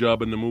did a good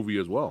job in the movie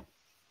as well.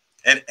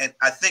 And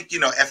I think,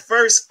 at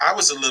first I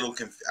was a little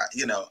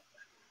confused,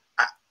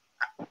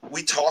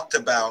 we talked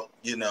about,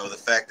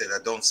 the fact that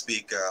I don't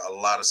speak a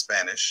lot of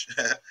Spanish.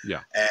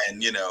 Yeah.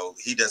 And,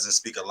 he doesn't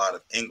speak a lot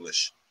of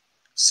English.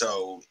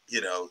 So,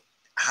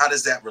 how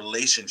does that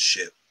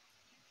relationship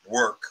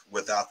work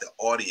without the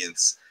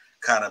audience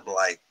kind of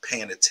like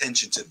paying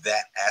attention to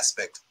that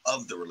aspect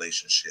of the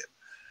relationship?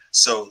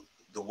 So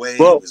the way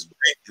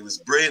it was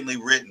brilliantly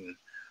written,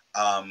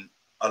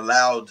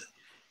 allowed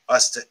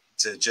us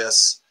to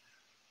just,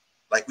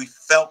 like, we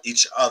felt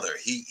each other.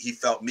 He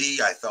felt me,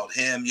 I felt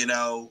him,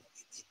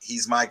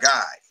 he's my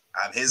guy.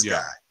 I'm his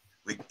guy.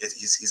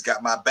 He's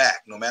got my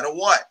back no matter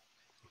what.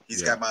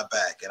 He's got my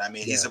back. And I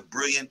mean, he's a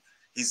brilliant,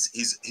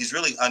 he's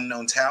really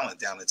unknown talent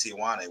down in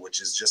Tijuana,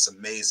 which is just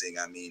amazing.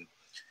 I mean,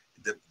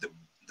 the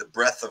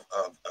breadth of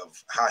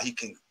how he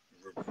can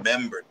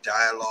remember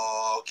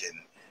dialogue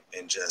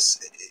and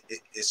just,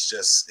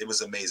 it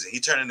was amazing. He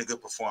turned in a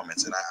good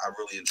performance, and I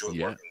really enjoyed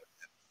working with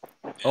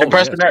him. Oh,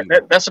 Preston,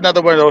 that's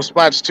another one of those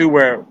spots too,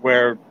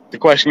 where the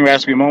question you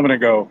asked me a moment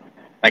ago,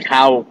 like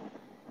how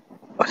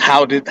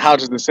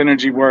does the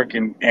synergy work,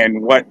 and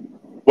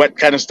what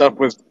kind of stuff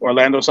was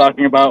Orlando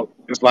talking about?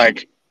 It's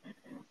like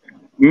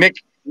Nick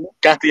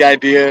got the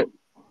idea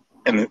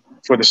and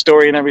for the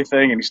story and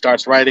everything, and he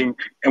starts writing,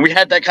 and we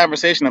had that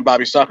conversation that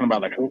Bobby's talking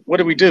about, like, what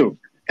do we do?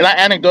 And I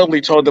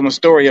anecdotally told them a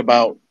story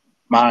about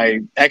my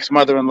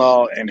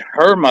ex-mother-in-law and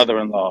her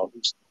mother-in-law,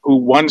 who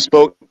one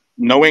spoke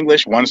no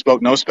English, one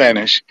spoke no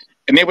Spanish,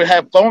 and they would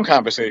have phone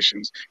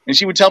conversations. And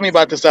she would tell me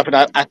about this stuff, and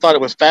I thought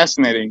it was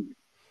fascinating.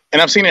 And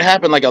I've seen it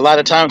happen like a lot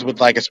of times with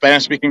like a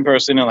Spanish-speaking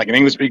person and like an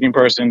English-speaking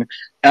person.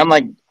 And I'm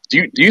like,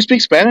 do you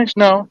speak Spanish?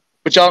 No,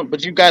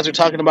 but you guys are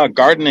talking about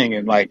gardening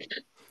and like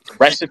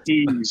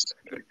recipes.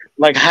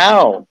 Like,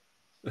 how?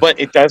 But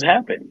it does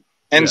happen.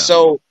 And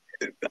so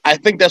I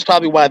think that's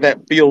probably why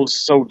that feels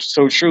so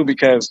true,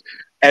 because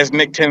as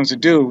Nick tends to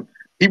do,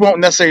 he won't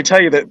necessarily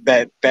tell you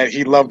that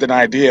he loved an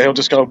idea. He'll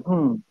just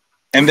go,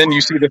 and then you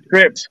see the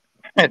script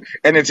and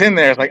it's in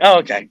there. It's like, oh,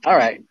 okay. All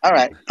right.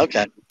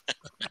 Okay.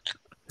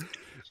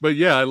 But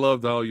yeah, I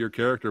loved how your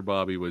character,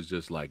 Bobby, was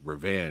just like,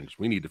 revenge.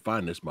 We need to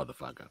find this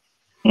motherfucker.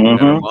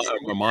 Mm-hmm. And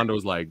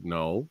Armando's like,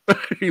 no.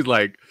 He's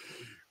like,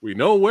 we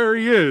know where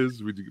he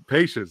is.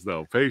 Patience,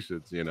 though.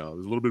 Patience. There's a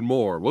little bit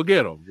more. We'll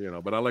get him.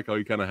 But I like how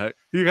he kind of had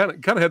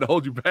to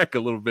hold you back a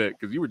little bit,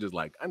 because you were just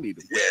like, I need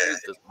to.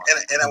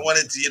 And I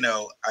wanted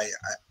to,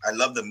 I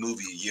love the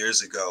movie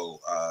years ago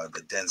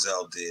that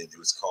Denzel did. It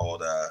was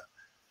called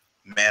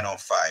Man on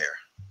Fire.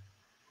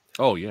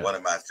 Oh yeah, one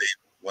of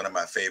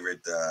my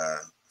favorite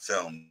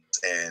films,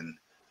 and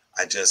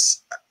I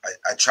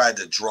tried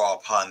to draw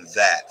upon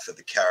that for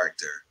the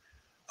character.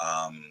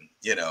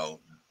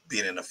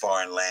 Being in a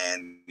foreign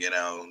land,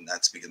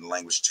 not speaking the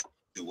language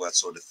too well,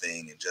 sort of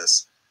thing, and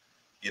just,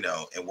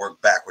 and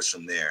work backwards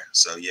from there.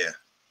 So yeah,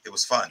 it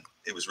was fun.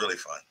 It was really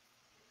fun.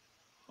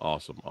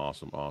 Awesome.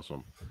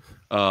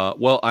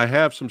 Well, I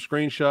have some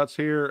screenshots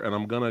here, and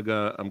I'm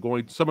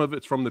going. Some of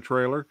it's from the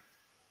trailer,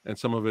 and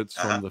some of it's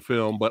from the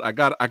film. But I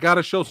got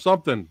to show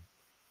something.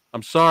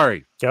 I'm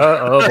sorry.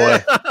 Oh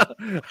boy.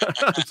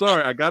 I'm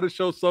sorry. I got to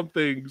show some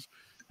things.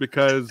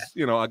 Because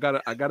I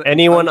gotta.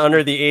 Anyone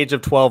under the age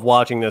of 12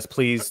 watching this,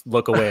 please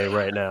look away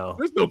right now.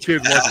 There's no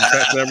kids watching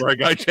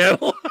PhatSamuraiGuy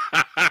channel.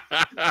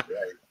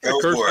 Go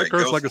I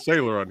curse like a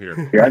sailor on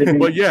here.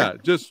 But yeah,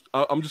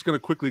 I'm just gonna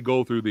quickly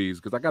go through these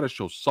because I got to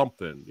show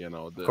something,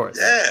 of course.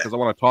 Because I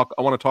want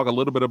to talk a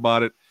little bit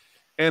about it,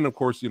 and of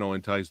course,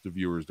 entice the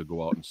viewers to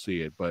go out and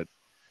see it. But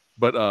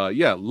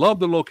yeah, love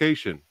the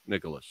location,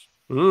 Nicholas.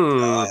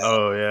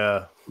 Oh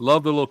yeah,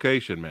 love the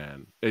location,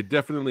 man. It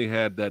definitely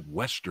had that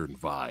Western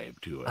vibe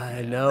to it.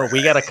 I know.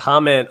 We got a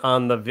comment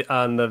on the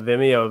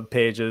Vimeo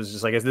pages,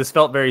 just like, this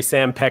felt very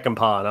Sam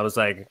Peckinpah, and I was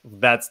like,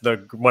 that's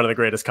one of the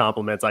greatest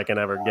compliments I can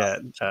ever get.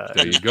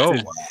 There you go.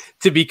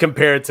 To be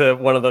compared to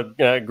one of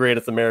the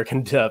greatest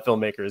American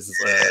filmmakers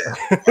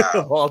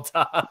of all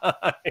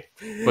time.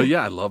 But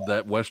yeah, I love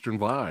that Western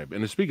vibe.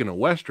 And speaking of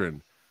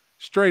Western,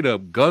 straight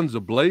up guns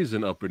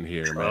a-blazing up in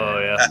here, man. Oh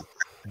yeah.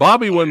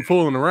 Bobby wasn't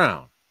fooling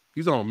around.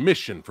 He's on a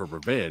mission for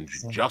revenge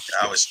and justice.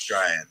 I was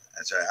trying.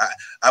 That's right.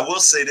 I will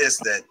say this,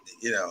 that,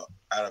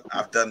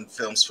 I've done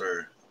films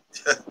for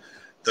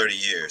 30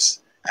 years,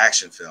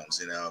 action films,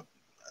 a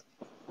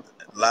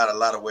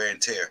lot of wear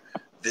and tear.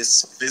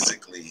 This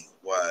physically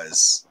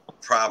was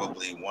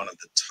probably one of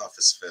the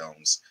toughest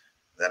films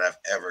that I've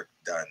ever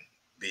done,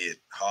 be it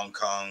Hong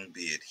Kong,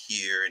 be it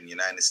here in the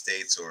United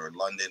States or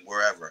London,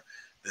 wherever.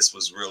 This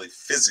was really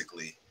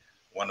physically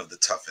one of the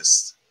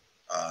toughest,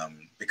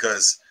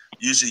 because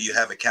usually you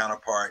have a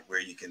counterpart where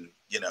you can,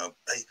 hey,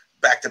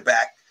 back to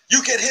back,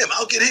 you get him,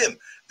 I'll get him.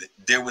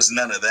 There was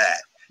none of that.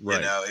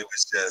 Right. It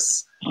was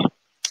just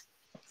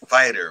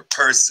fighter,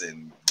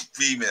 person,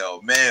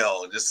 female,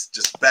 male,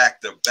 just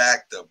back to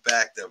back to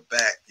back to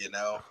back, And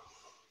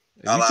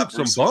you took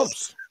some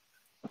bumps.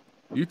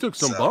 You took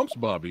some bumps,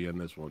 Bobby, in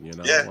this one, Yeah,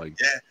 yeah.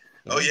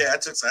 Oh yeah, I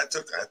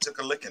took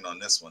a licking on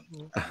this one.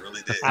 I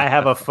really did. I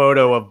have a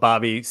photo of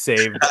Bobby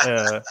saved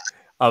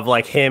of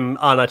like him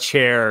on a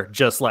chair,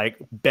 just like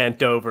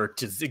bent over,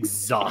 just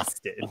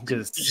exhausted,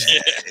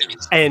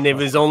 and it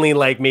was only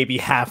like maybe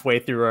halfway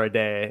through our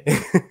day.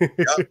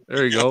 Yep.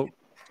 There you go.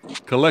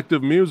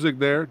 Collective music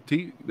there. There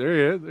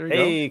he is. There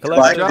you go.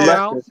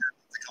 Collective.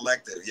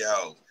 Collective,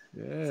 yo.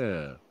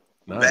 Yeah.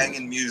 Nice.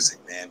 Banging music,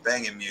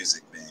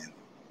 man.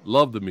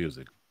 Love the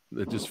music.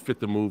 It just fit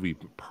the movie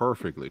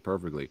perfectly.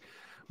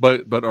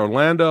 But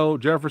Orlando,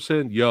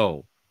 Jefferson,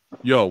 yo,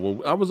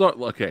 when I was on,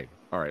 okay,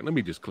 all right, let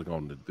me just click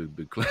on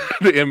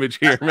the image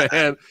here,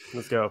 man.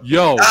 Let's go.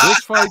 Yo, this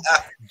fight,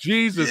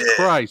 Jesus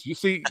Christ. You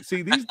see,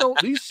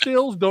 these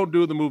stills don't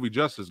do the movie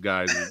justice,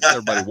 guys.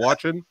 Everybody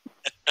watching.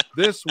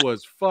 This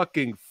was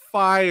fucking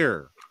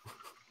fire.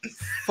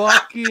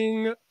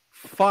 Fucking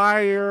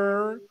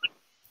fire.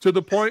 To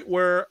the point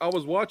where I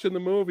was watching the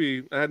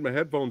movie, I had my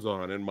headphones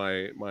on, and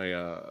my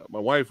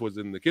wife was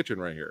in the kitchen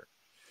right here,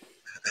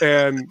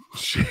 and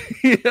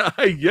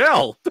I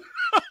yelled.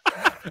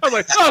 I was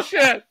like, "Oh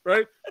shit!"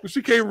 Right? And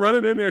she came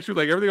running in there. She was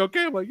like, "Everything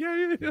okay?" I'm like,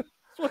 "Yeah."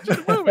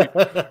 Watching the movie.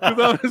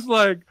 Because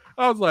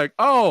I was like,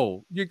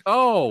 "Oh,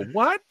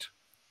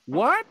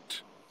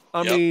 what?"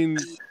 I mean,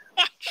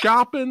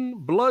 chopping,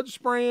 blood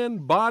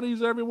spraying,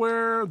 bodies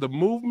everywhere, the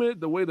movement,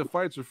 the way the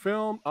fights are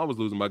filmed. I was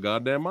losing my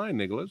goddamn mind,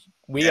 Nicholas.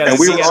 We were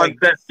on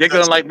set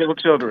giggling like little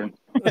children.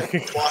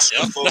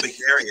 Claustrophobic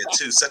area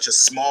too. Such a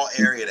small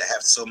area to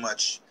have so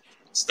much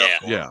stuff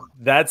going on.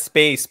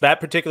 That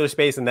particular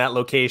space in that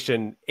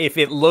location, if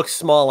it looks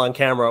small on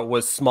camera,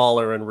 was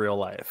smaller in real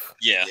life.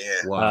 Yeah.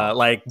 Wow.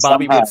 Like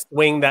Bobby would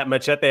swing that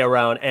machete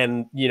around,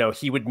 and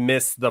he would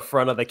miss the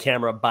front of the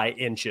camera by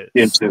inches.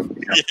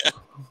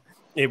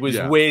 It was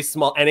way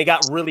small, and it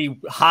got really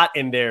hot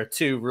in there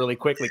too, really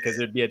quickly, because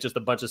it'd be just a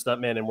bunch of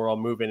stuntmen, and we're all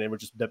moving, and we're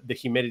just the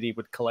humidity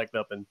would collect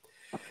up, and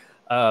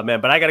man.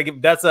 But I gotta give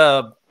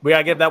we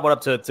gotta give that one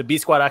up to B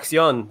Squad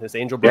Action. There's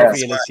Angel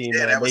Brophy and his team.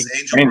 Yeah, that was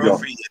Angel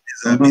Brophy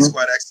and his B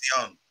Squad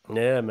Action.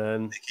 Yeah,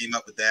 man. They came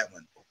up with that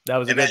one. That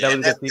was a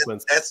good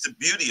sequence. That's the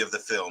beauty of the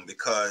film,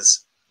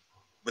 because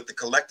with the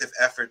collective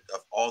effort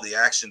of all the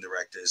action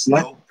directors,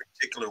 no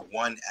particular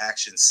one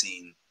action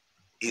scene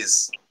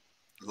is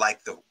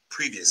like the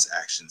previous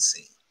action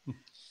scene.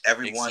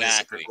 Everyone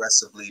is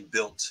progressively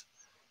built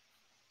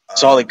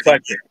solid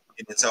collective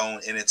in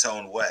its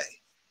own way.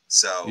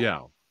 So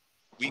yeah,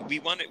 we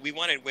wanted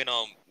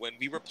when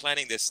we were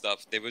planning this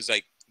stuff, there was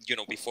like,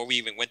 before we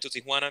even went to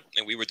Tijuana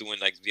and we were doing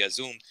like via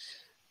Zoom,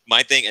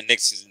 my thing, and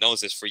Nick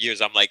knows this for years,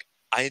 I'm like,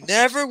 I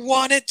never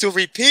wanted to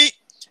repeat,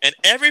 and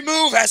every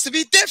move has to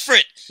be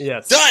different.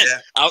 Yes. Done.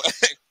 Yeah.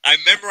 I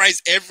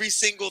memorized every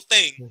single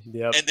thing.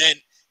 Yep.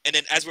 And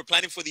then as we're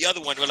planning for the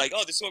other one, we're like,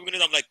 oh, this is what we're going to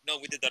do. I'm like, no,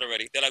 we did that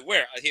already. They're like,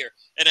 where? Here.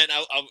 And then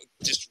I'll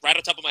just right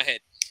on top of my head,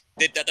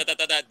 did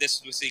that. This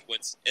is the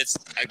sequence. It's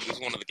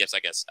one of the gifts, I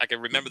guess. I can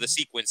remember the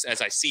sequence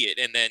as I see it.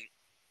 And then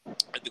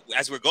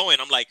as we're going,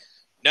 I'm like,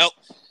 nope,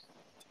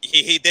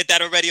 he did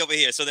that already over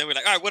here. So then we're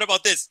like, all right, what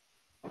about this?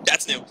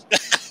 That's new.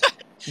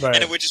 Right.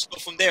 And then we just go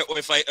from there. Or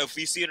if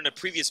we see it in a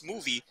previous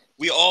movie,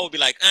 we all would be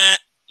like,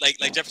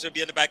 like Jefferson would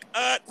be in the back,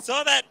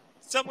 saw that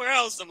somewhere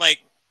else. I'm like,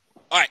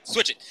 all right,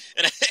 switch it.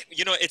 And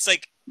it's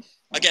like,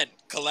 again,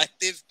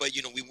 collective, but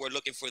we were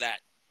looking for that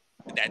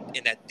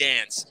in that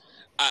dance.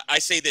 I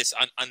say this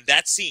on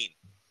that scene,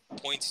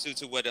 points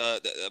to what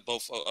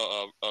both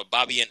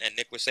Bobby and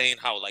Nick were saying,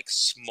 how like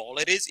small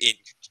it is.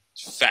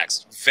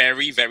 Facts.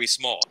 Very, very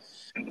small.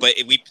 But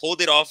we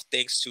pulled it off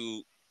thanks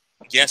to,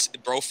 yes,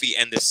 Brophy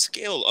and the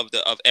skill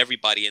of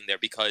everybody in there,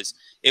 because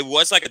it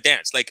was like a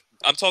dance. Like,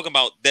 I'm talking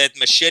about that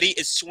machete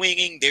is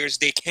swinging. There's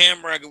the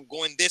camera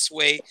going this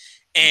way,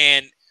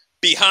 and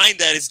behind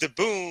that is the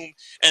boom.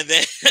 And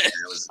then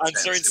on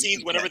certain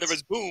scenes, whenever there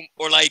was boom,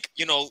 or like,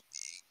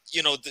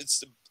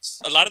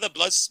 a lot of the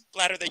blood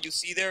splatter that you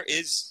see there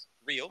is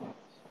real,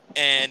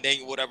 and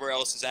then whatever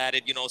else is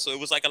added, so it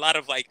was like a lot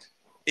of like,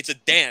 it's a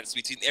dance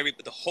between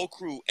the whole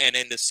crew, and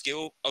then the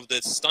skill of the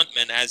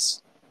stuntman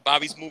as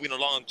Bobby's moving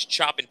along,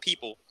 chopping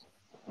people.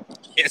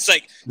 It's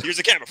like, here's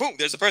the camera, boom,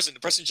 there's the person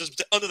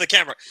just under the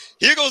camera.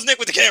 Here goes Nick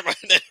with the camera.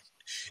 And then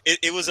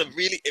it was a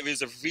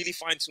really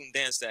fine-tuned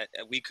dance that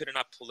we could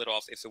not pull it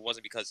off if it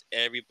wasn't because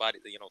everybody,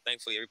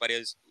 thankfully everybody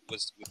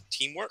was with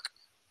teamwork.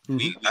 Mm-hmm.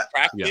 We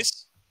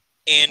practice,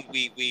 and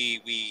we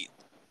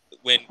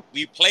when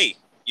we play,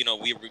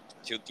 we were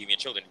TV and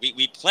children.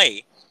 We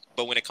play,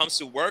 but when it comes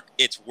to work,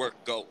 it's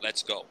work. Go,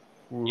 let's go.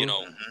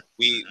 Mm-hmm.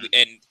 We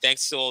and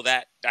thanks to all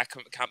that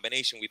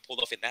combination, we pulled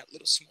off in that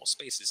little small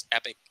space this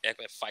epic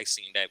fight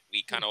scene that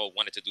we kind of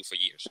wanted to do for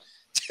years.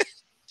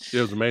 It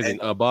was amazing.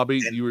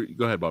 Bobby,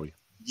 go ahead, Bobby.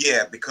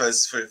 Yeah,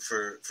 because for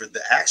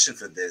the action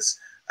for this,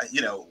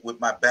 with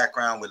my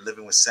background with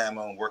living with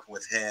Samo and working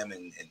with him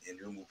and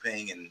Wu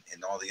Ping and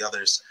all the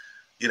others,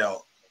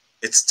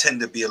 it's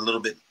tend to be a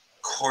little bit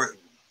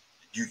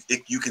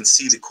you can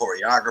see the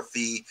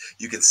choreography,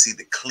 you can see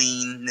the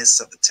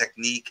cleanness of the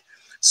technique.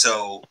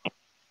 So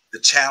the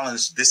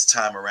challenge this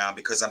time around,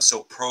 because I'm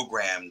so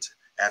programmed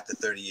after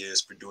 30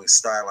 years for doing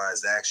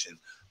stylized action,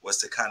 was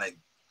to kind of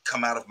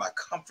come out of my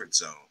comfort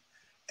zone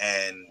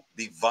and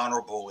be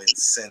vulnerable in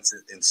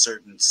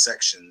certain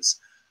sections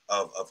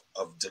of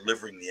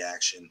delivering the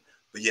action,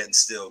 but yet and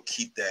still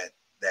keep that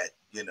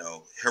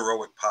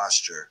heroic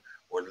posture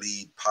or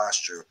lead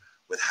posture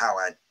with how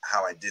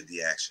I did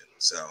the action.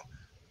 So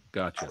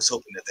gotcha. I was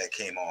hoping that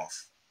came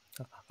off.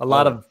 A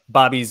lot of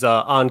Bobby's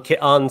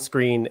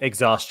on-screen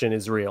exhaustion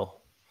is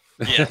real.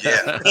 Yeah,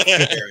 yeah.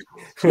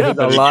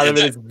 A lot of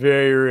it is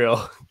very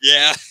real.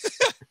 Yeah.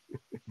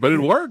 But it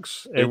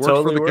works. It works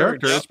totally for the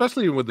character,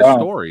 especially with the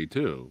story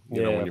too.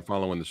 You know, when you're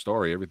following the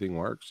story, everything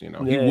works.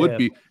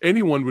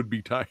 Anyone would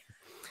be tired.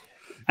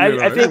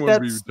 I think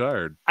that's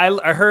tired.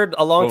 I heard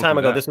a long time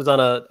ago. This was on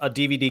a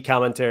DVD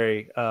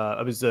commentary.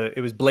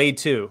 It was Blade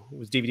 2. It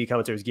was DVD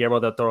commentary. It was Guillermo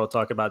del Toro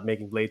talking about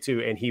making Blade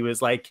 2, and he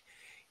was like,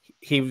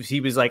 he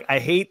was like, I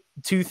hate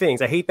two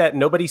things. I hate that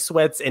nobody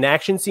sweats in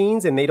action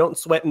scenes, and they don't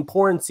sweat in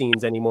porn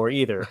scenes anymore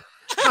either.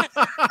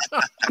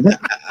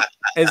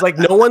 It's like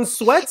no one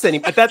sweats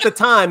anymore. But at the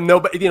time,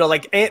 nobody,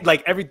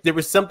 there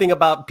was something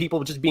about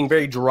people just being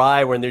very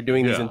dry when they're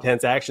doing these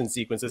intense action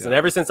sequences. And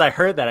ever since I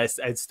heard that,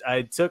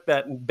 I took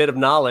that bit of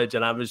knowledge,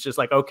 and I was just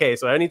like, okay,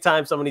 so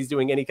anytime somebody's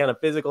doing any kind of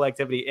physical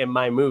activity in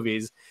my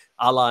movies,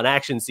 a la an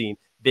action scene,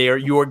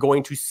 you are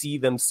going to see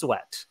them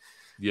sweat.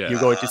 Yeah,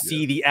 you're going to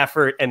see the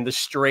effort and the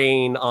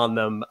strain on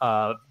them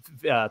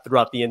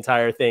throughout the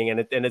entire thing, and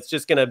it's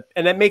just gonna,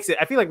 and that makes it,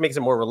 I feel like, makes it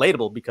more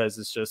relatable, because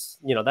it's just,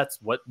 that's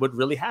what would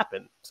really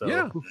happen. So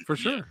yeah, for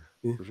sure,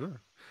 for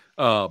sure.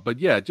 But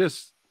yeah,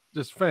 just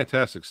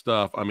fantastic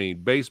stuff. I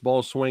mean,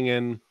 baseball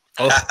swinging.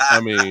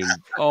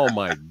 Oh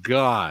my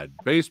God,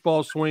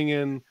 baseball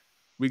swinging.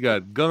 We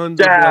got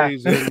guns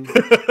ablazing.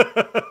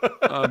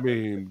 I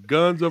mean,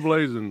 guns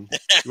ablazing.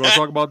 You want to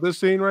talk about this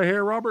scene right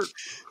here, Robert?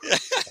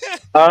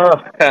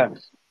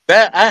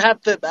 That I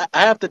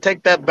have to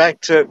take that back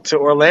to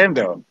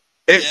Orlando.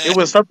 It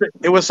was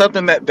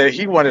something that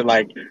he wanted.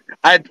 Like,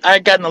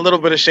 I'd gotten a little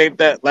bit of shape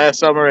that last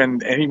summer,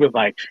 and he was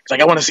like,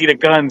 I want to see the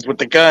guns with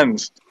the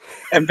guns,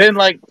 and then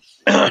like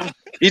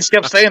he just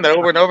kept saying that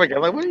over and over again.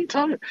 I'm like, what are you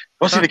talking? I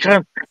want to see the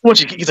guns.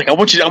 He's like, I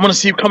want to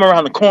see you come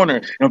around the corner,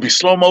 and it'll be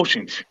slow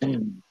motion.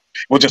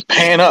 We'll just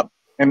pan up.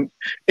 And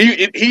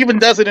he even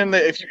does it in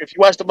the, if you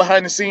watch the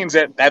behind the scenes,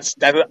 that's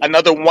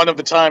another one of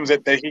the times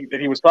that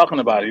he was talking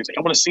about it. He's like,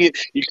 I want to see it.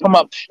 You come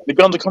up, the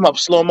guns will come up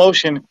slow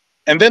motion.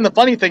 And then the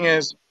funny thing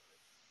is,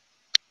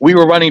 we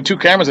were running two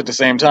cameras at the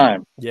same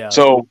time. Yeah.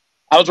 So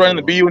I was running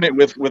the B unit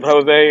with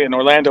Jose and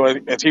Orlando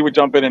as he would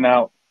jump in and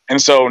out.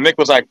 And so Nick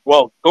was like,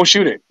 well, go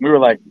shoot it. We were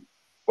like,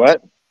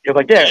 what? He was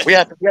like, yeah, we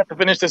have to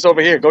finish this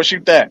over here. Go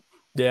shoot that.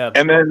 Yeah.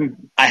 And then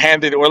I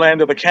handed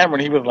Orlando the camera,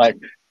 and he was like,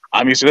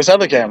 I'm used to this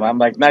other camera. I'm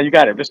like, nah, you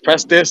got it. Just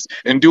press this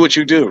and do what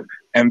you do.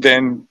 And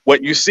then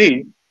what you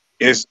see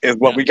is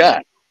what we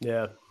got.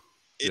 Yeah.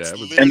 It's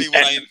literally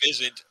what I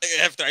envisioned.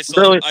 After I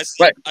saw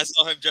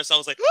him dressed, I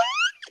was like,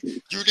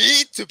 you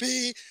need to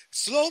be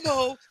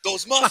slow-mo,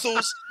 those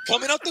muscles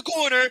coming up the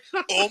corner.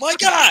 Oh my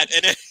God.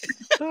 And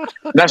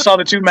I saw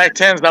the two Mac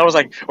 10s, and I was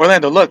like,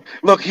 Orlando, look.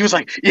 He was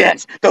like,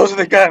 yes, those are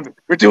the guns.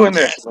 We're doing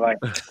this. Like,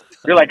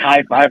 you're like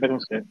high-fiving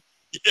and shit.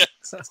 Yes.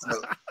 So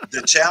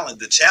the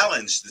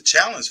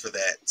challenge for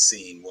that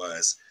scene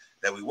was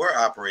that we were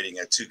operating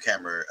a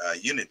 2-camera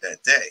unit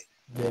that day,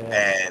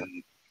 and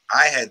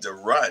I had to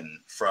run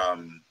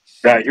from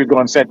you're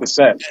going set to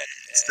set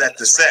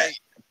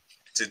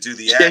to do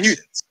the action.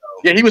 So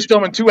Yeah, he was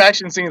filming 2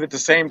 action scenes at the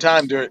same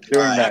time during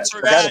that.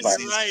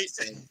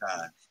 Same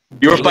time.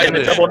 You were fighting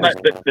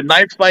the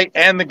knife fight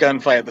and the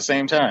gunfight at the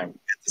same time.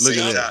 Look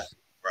at this.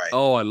 Right.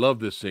 Oh, I love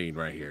this scene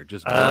right here.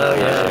 Just,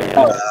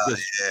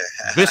 Just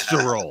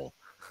visceral.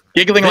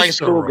 Giggling like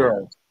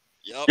schoolgirls.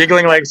 Yep.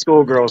 Giggling like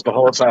schoolgirls the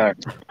whole time.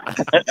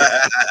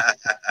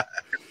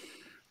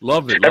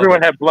 Love it.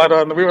 Everyone had blood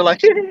on them. We were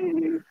like,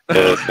 our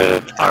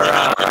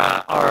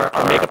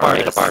makeup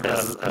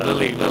artist,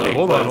 Lily.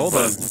 Hold on.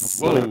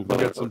 Whoa, we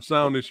got some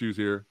sound issues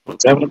here.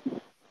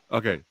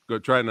 Okay, go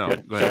try it now.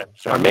 Go ahead.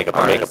 Our makeup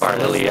artist,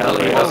 Lily.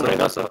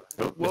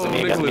 Whoa,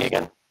 me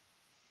again.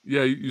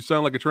 Yeah, you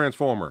sound like a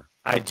transformer.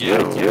 I do.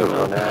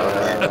 Oh,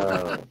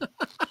 no.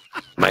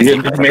 My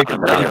secret makeup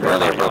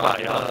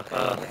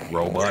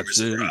robots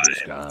in the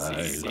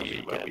sky.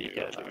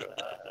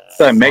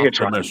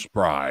 Megatron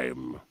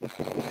Prime.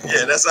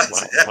 Yeah, that's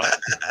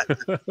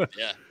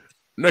Yeah.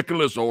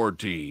 Nicholas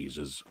Ortiz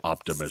is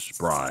Optimus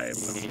Prime.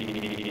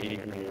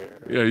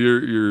 Yeah,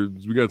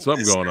 we got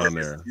something going on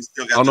there.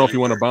 I don't know if you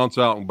want to bounce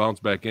out and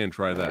bounce back in.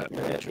 Try that.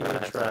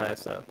 Try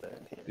something.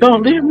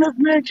 Don't leave this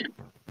magic.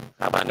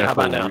 How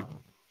about now?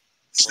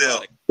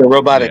 Still the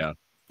robotic. Yeah.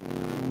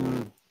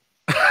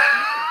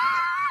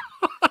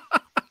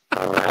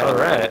 All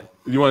right.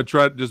 You want to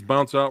try to just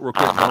bounce out real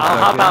quick?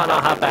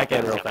 I'll hop back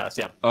in real fast.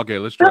 Yeah. Okay,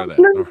 let's try that.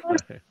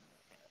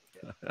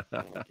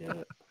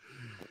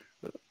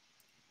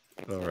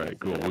 All right,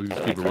 cool. We'll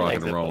just keep it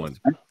rocking and rolling.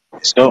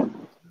 Still.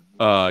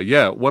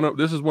 Yeah.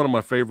 This is one of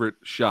my favorite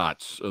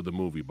shots of the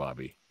movie,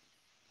 Bobby.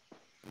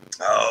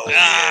 Oh,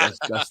 yeah.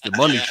 That's the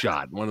money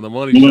shot. One of the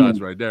money shots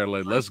right there.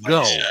 Like, let's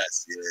go.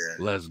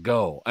 Let's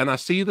go. And I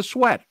see the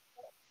sweat.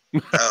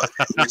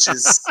 Which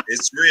is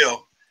it's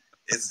real.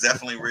 It's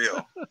definitely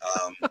real.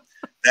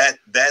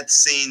 That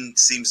scene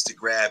seems to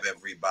grab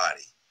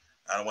everybody.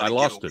 I don't want to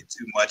give away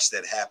too much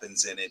that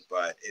happens in it,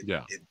 but it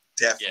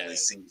definitely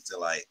seems to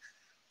like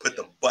put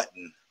the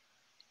button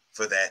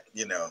for that,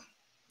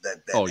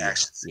 that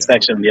action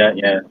section.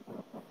 Yeah.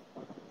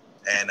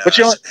 And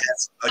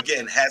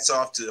hats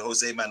off to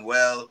Jose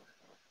Manuel.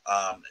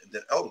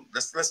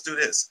 Let's do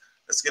this.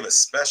 Let's give a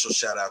special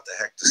shout out to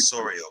Hector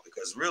Soria,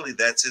 because really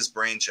that's his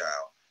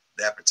brainchild.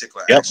 That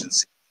particular action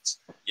sequence.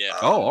 Yeah.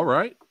 All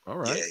right.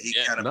 Yeah, he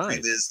kind of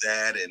prevised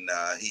that, and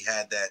he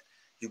had that.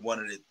 He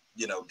wanted it,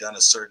 done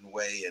a certain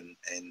way,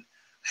 and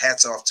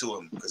hats off to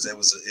him, because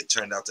it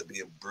turned out to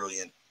be a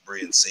brilliant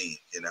scene,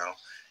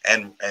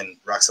 and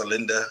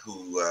Roxalinda,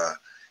 who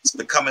is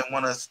becoming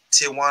one of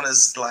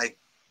Tijuana's like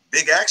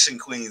big action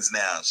queens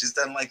now. She's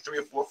done like 3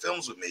 or 4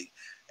 films with me,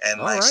 and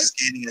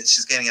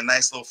she's getting a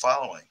nice little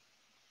following.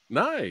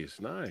 Nice.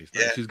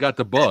 Yeah. She's got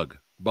the bug,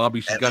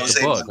 Bobby. She's got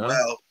the bug.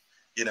 Manuel,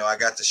 I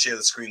got to share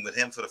the screen with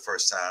him for the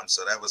first time,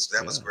 so that was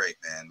great,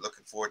 man.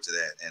 Looking forward to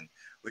that, and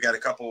we got a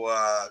couple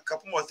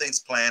more things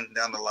planned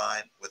down the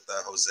line with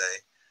Jose.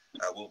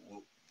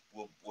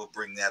 We'll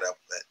bring that up,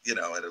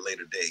 at a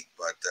later date.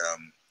 But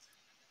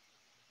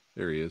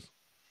there he is.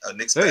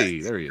 Nick's back.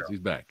 There he is. He's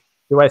back.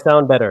 Do I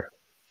sound better?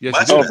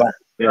 Yes, you do.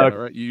 Yeah. All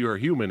right. You are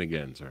human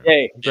again, sir.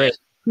 Hey, great.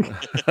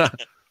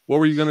 What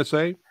were you going to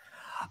say?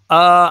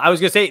 I was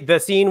going to say the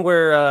scene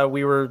where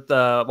we were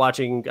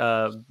watching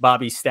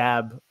Bobby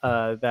stab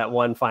that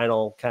one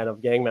final kind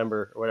of gang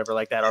member or whatever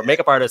like that. Our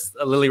makeup artist,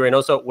 Lily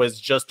Reynoso, was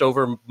just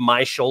over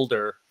my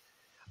shoulder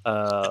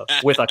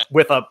with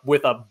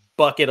a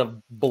bucket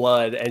of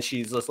blood, and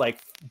she's just like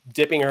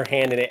dipping her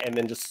hand in it and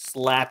then just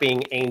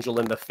slapping Angel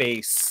in the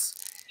face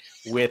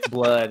with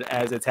blood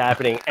as it's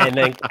happening. And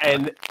then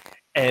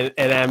and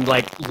I'm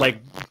like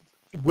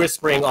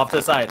whispering off to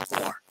the side,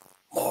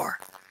 more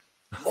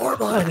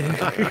blood.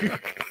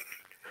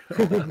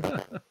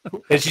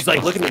 And she's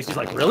like, look at me. She's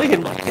like, really?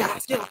 And I'm like,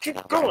 yeah,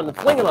 keep going and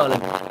flinging on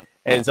him.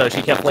 And so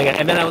she kept flinging.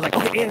 And then I was like,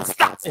 okay, and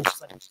stop. And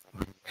she's like,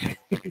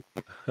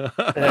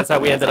 and that's how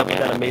we ended up with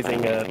that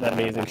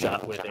amazing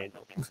shot with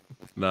Angel.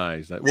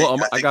 Nice. Well,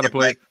 I got to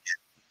play.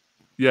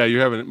 Yeah,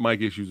 you're having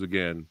mic issues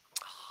again.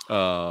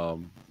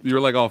 You're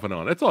like off and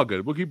on. It's all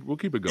good. We'll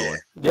keep it going.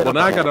 Yeah, well,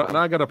 now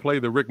I gotta play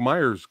the Rick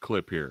Myers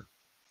clip here.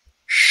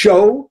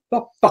 Show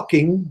the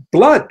fucking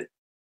blood.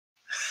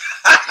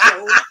 I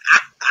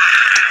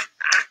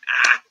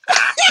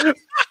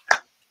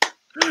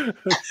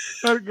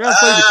gotta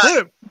play the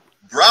clip.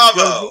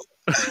 Bravo.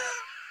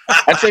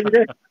 I think we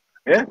did.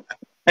 Yeah.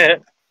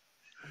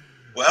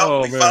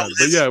 Well, man.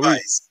 But yeah,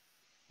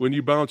 when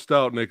you bounced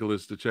out,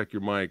 Nicholas, to check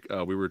your mic,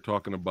 we were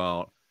talking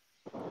about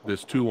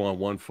this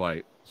 2-on-1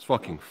 fight. It's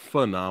fucking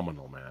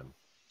phenomenal, man.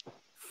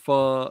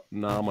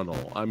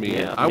 Phenomenal. I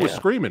mean, I was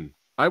screaming,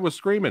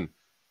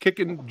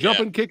 kicking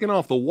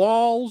off the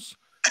walls.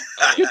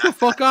 Get the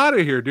fuck out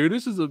of here, dude.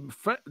 This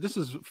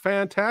is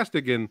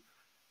fantastic, and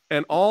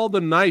all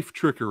the knife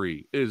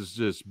trickery is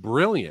just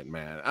brilliant,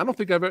 man. I don't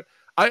think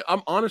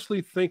I'm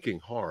honestly thinking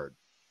hard.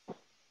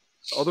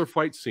 Other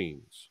fight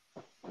scenes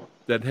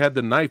that had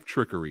the knife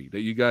trickery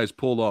that you guys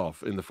pulled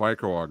off in the fight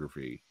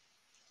choreography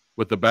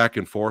with the back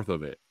and forth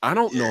of it. I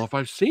don't know if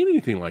I've seen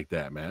anything like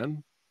that,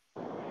 man.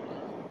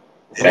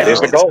 That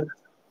is the goal.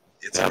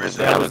 It's that was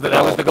original.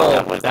 that was the goal.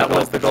 That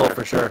was the goal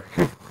for sure.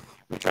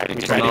 We tried to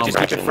just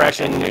keep it fresh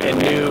and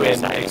new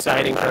and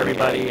exciting for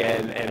everybody.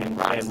 And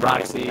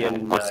Roxy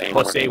and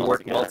Jose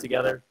worked well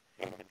together.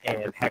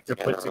 And Hector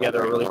put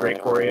together a really great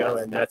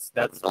choreo, and that's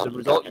the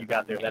result you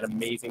got there. That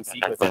amazing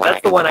sequence. And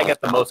that's the one I get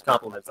the most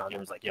compliments on. It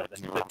was like, yeah, the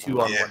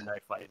 2-on-1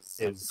 knife fight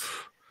is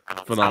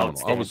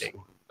phenomenal. I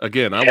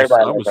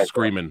was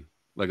screaming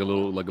like a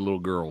little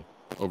girl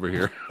over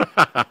here.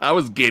 I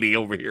was giddy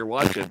over here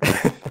watching.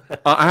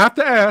 I have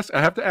to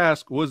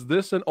ask, was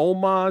this an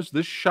homage?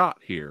 This shot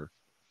here,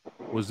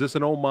 was this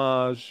an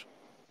homage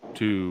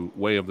to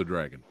Way of the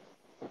Dragon?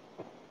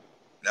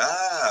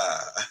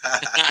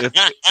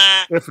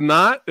 If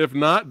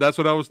not, that's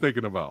what I was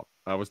thinking about.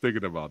 I was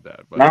thinking about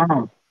that.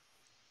 But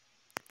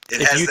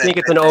if you think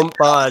it's an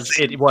homage,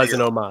 it was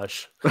an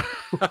homage.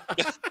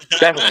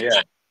 Definitely,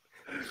 yeah.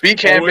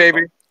 B-Cam,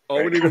 baby.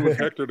 All we needed was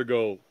Hector to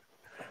go.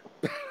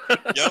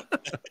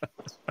 Yep.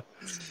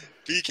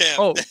 B-Cam.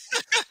 Oh,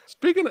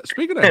 speaking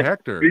of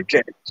Hector.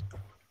 B-Cam.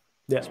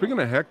 Yeah. Speaking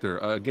of Hector,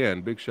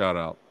 again, big shout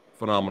out.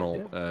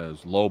 Phenomenal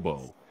as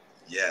Lobo.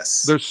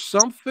 Yes. There's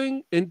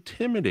something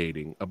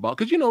intimidating about,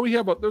 because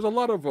there's a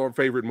lot of our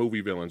favorite movie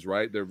villains,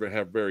 right? They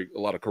have a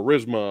lot of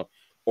charisma,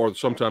 or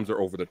sometimes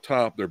they're over the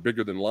top, they're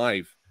bigger than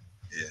life.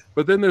 Yeah.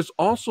 But then there's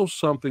also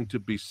something to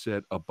be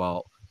said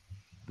about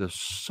the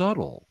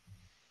subtle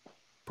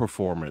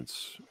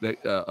performance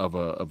of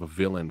a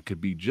villain could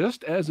be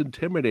just as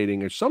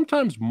intimidating, or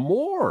sometimes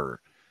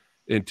more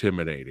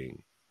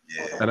intimidating.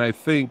 Yeah. And I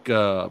think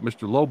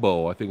Mr.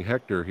 Lobo, I think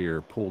Hector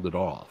here pulled it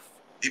off.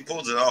 He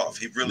pulled it off.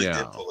 He really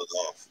did pull it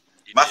off.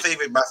 My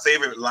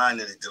favorite line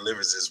that he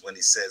delivers is when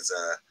he says,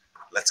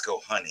 "Let's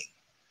go hunting."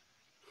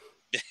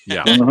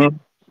 Yeah. I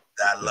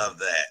love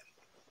that.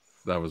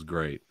 That was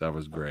great. And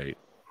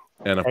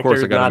of Hector's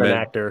course, I got not an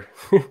actor,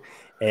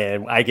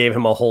 and I gave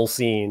him a whole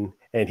scene,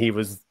 and he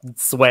was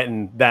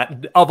sweating.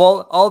 That of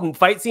all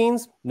fight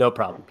scenes, no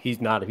problem. He's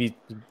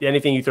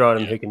anything you throw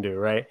at him, he can do,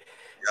 right?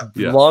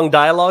 Yeah. Long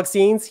dialogue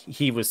scenes,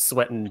 he was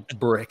sweating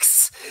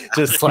bricks,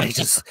 just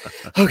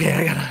okay,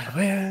 I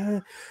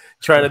gotta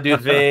trying to do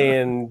the thing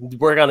and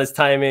work on his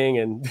timing,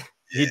 and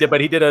he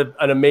did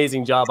an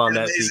amazing job on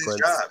that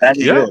sequence.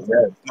 He did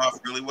off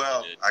really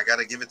well. I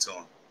gotta give it to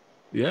him.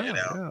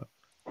 Yeah.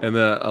 And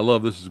I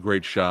love this is a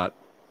great shot,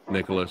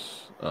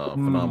 Nicholas.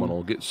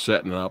 Phenomenal.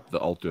 Setting up the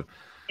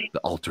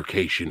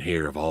altercation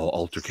here of all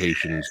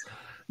altercations.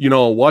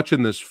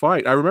 Watching this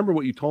fight, I remember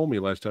what you told me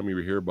last time you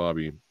were here,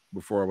 Bobby.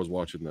 Before I was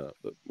watching when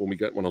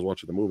I was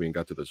watching the movie and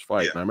got to this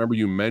fight, and I remember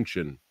you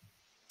mentioned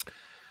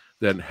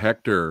that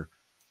Hector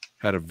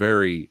had a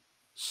very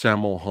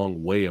Sammo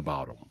Hung way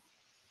about him,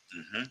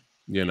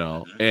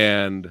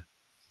 and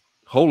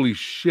holy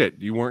shit,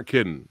 you weren't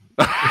kidding.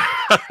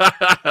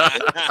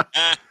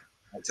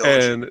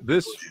 And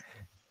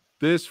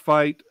this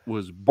fight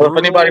was brutal. Well,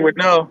 if anybody would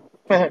know.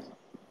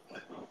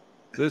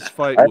 This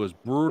fight was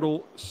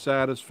brutal,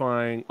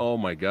 satisfying. Oh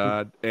my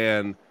God.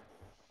 And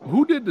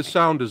who did the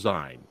sound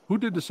design? Was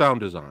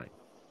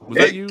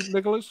that you,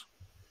 Nicholas?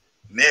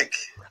 Nick.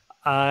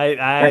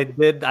 I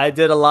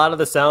did a lot of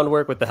the sound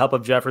work with the help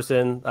of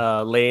Jefferson,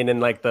 laying in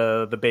like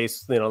the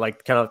bass,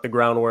 like kind of like the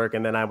groundwork,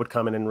 and then I would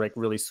come in and like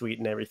really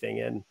sweeten everything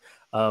in.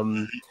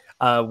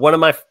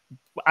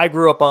 I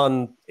grew up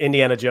on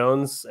Indiana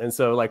Jones, and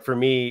so like for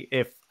me,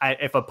 if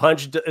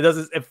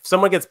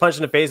someone gets punched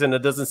in the face and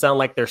it doesn't sound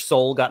like their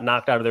soul got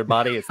knocked out of their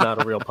body, it's not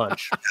a real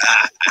punch.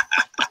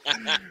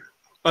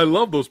 I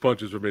love those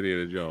punches from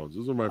Indiana Jones.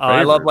 Those are my favorite.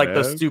 I love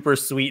the super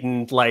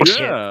sweetened hit.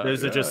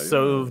 Those are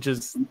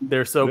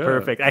they're so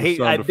perfect.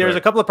 There's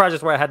a couple of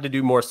projects where I had to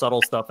do more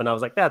subtle stuff, and I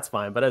was like, that's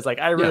fine. But I was like,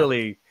 I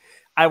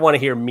want to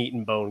hear meat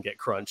and bone get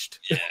crunched.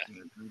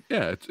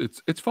 Yeah,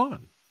 it's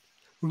fun.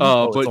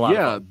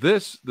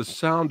 The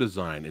sound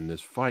design in this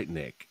fight,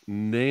 Nick,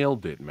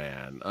 nailed it,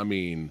 man. I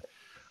mean,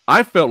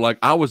 I felt like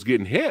I was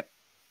getting hit.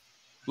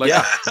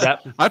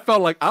 I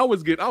felt like I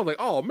was like,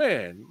 oh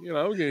man,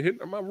 I was getting hit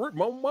on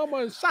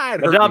my side.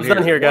 The job's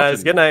done here,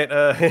 guys. Good night.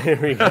 Here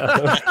we go.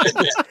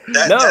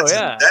 That's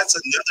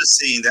another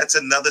scene. That's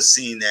another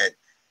scene that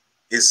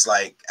is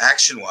like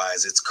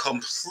action-wise, it's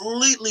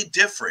completely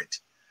different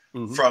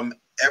from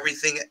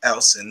everything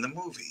else in the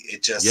movie.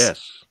 It's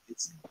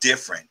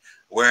different.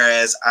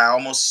 Whereas I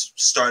almost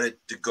started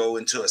to go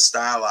into a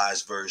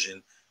stylized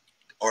version.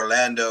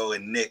 Orlando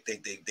and Nick,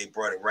 they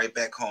brought it right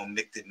back home.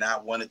 Nick did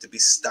not want it to be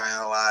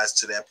stylized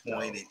to that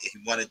point. He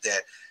wanted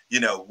that,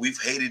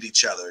 we've hated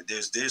each other.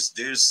 There's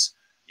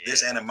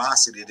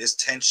animosity, there's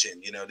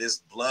tension,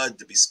 there's blood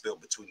to be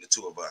spilled between the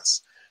two of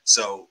us.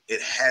 So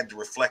it had to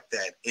reflect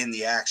that in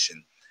the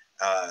action.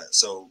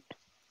 So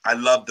I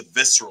love the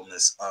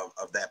visceralness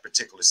of that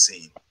particular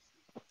scene,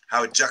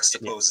 how it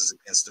juxtaposes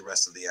against the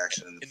rest of the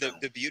action in the film.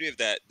 The beauty of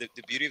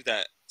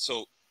that.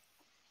 So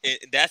in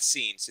that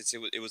scene, since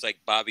it was like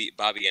Bobby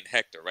and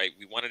Hector, right?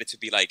 We wanted it to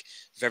be like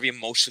very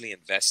emotionally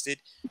invested.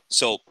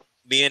 So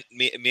me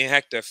and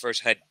Hector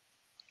first had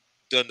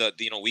done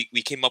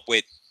we came up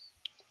with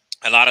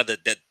a lot of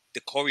the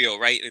choreo,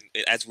 right? And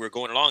as we were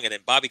going along, and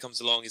then Bobby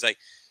comes along, he's like,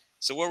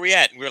 "So where we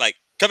at?" And we were like,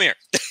 come here.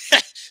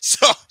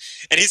 So,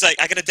 and he's like,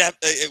 I can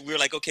adapt. We were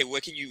like, okay,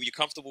 what can you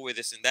comfortable with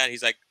this and that?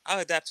 He's like, I'll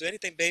adapt to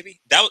anything,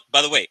 baby. That,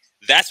 by the way,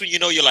 that's when you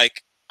know you're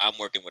like, I'm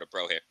working with a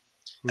pro here.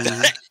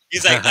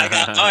 He's like,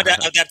 I'll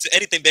adapt to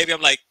anything, baby.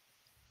 I'm like,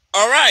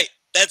 all right,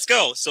 let's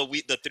go. So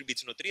between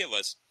the three of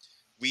us,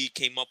 we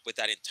came up with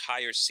that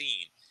entire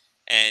scene.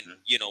 And,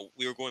 you know,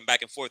 we were going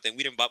back and forth, and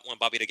we didn't want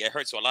Bobby to get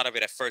hurt. So a lot of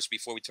it at first,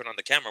 before we turned on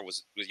the camera,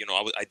 was you know,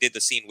 I did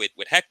the scene with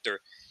Hector,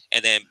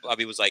 and then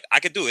Bobby was like, I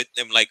could do it.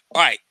 And I'm like,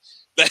 all right,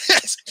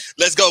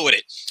 let's go with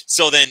it.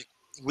 So then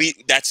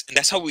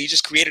that's how we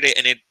just created it.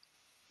 And in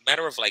a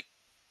matter of like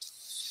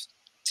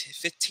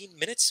 15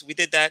 minutes, we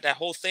did that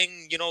whole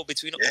thing, you know,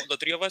 between the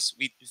three of us.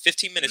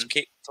 15 minutes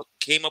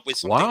came up with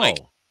something like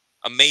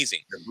amazing.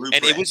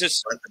 And it was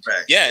just,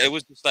 it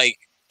was just like,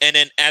 and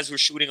then as we're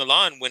shooting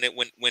along, when it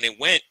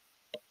went,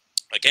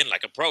 again,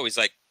 like a pro, he's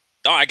like,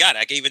 "No, I got it.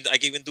 I can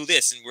even do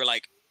this." And we're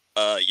like,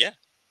 yeah."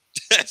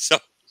 So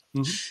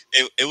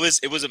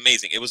it was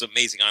amazing. It was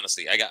amazing,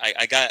 honestly.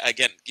 I got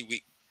again.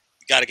 We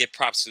got to give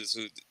props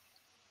to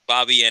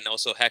Bobby and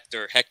also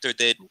Hector. Hector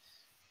did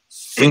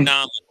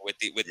phenomenal with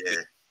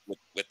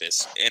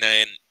this,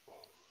 and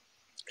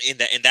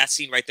in that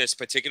scene right there,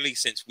 particularly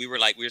since we were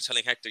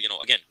telling Hector, you know,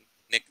 again,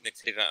 Nick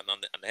hit it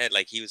on the head.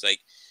 Like, he was like,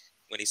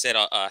 when he said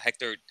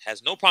Hector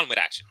has no problem with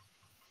action,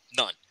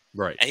 none.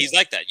 Right. And he's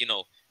like that, you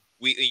know.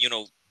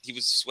 He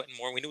was sweating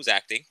more when he was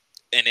acting.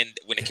 And then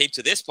when it came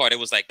to this part, it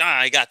was like, nah,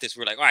 I got this.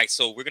 We're like, all right,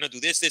 so we're gonna do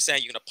this,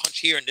 and you're gonna punch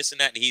here and this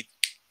and that, and he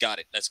got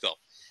it. Let's go.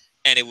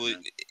 And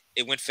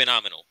it went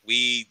phenomenal.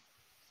 The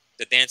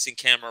dancing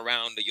camera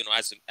around, you know,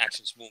 as the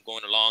action's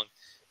going along,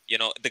 you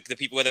know, the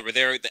people that were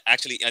there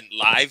actually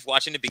live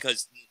watching it,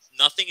 because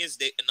nothing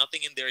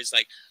in there is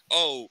like,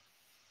 oh,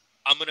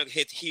 I'm gonna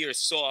hit here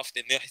soft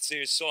and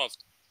there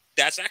soft.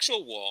 That's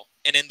actual wall,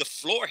 and then the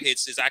floor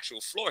hits is actual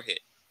floor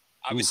hit.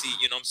 Obviously,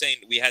 you know what I'm saying,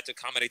 we had to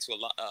accommodate to a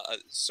lot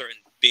certain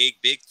big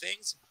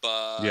things,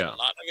 but a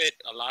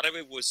lot of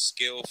it was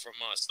skill from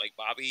us. Like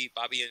Bobby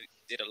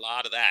did a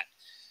lot of that.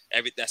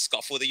 That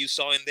scuffle that you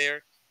saw in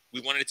there,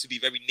 we wanted it to be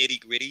very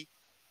nitty gritty,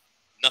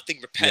 nothing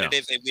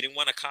repetitive, and we didn't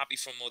want to copy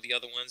from all the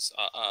other ones.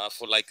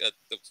 For like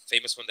the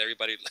famous one that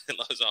everybody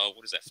loves,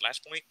 what is that,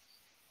 Flashpoint?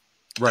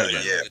 Right.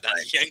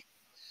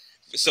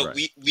 So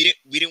we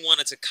didn't want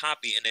it to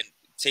copy, and then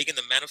taking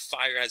the Man of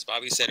Fire, as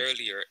Bobby said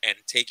earlier, and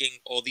taking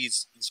all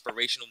these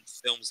inspirational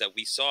films that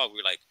we saw, we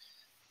were like,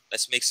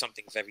 let's make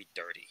something very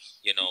dirty,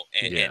 you know.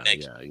 And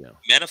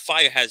Man of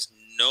Fire has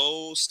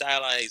no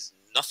stylized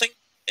nothing,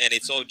 and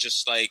it's all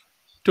just like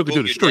took it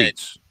to the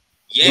streets.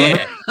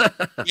 Yeah.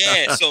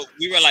 So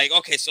we were like,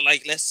 okay, so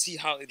like, let's see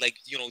how, like,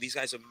 you know, these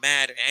guys are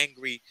mad and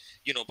angry.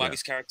 You know,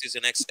 Bobby's character is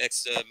an ex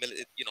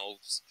you know,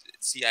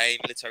 CIA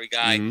military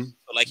guy.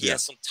 So like, he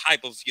has some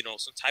type of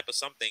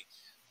something.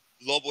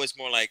 Lobo is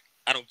more like,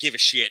 I don't give a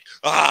shit.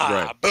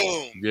 Boom,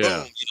 boom. You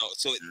know,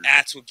 so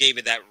that's what gave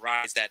it that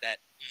rise, that,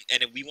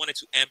 and then we wanted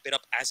to amp it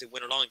up as it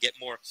went along and get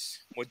more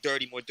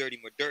dirty.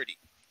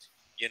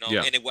 You know,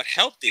 and then what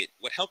helped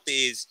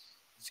is,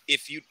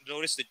 if you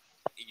notice that,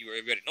 you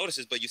already noticed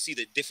this, but you see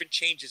the different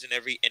changes in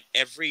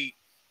every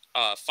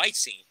fight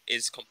scene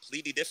is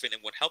completely different.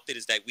 And what helped it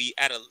is that we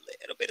add a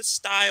little bit of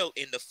style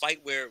in the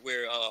fight where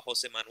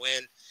Jose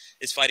Manuel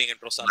is fighting in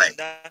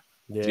Roxalinda.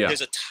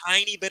 There's a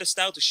tiny bit of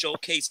style to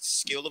showcase the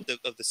skill of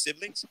the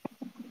siblings,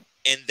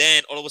 and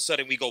then all of a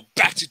sudden we go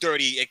back to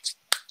dirty, you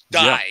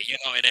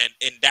know,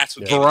 and that's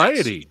what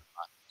variety.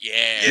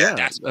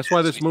 That's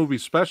why this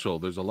movie's special.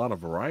 There's a lot of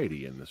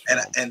variety in this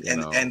film.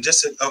 And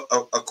just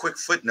a quick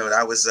footnote.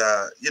 I was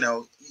you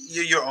know,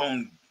 you're your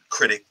own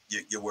critic,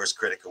 your worst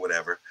critic or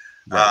whatever.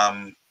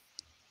 Right.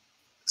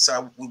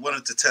 So we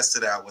wanted to test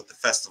it out with the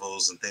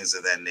festivals and things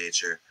of that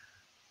nature.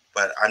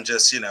 But I'm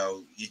just, you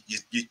know,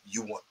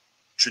 you want.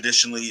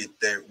 Traditionally,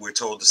 we're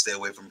told to stay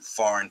away from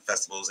foreign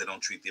festivals. They don't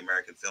treat the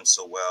American film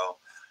so well.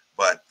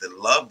 But the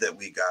love that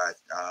we got,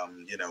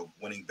 you know,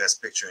 winning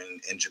Best Picture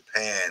in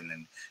Japan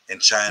and in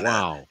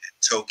China, and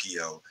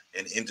Tokyo,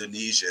 and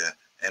Indonesia,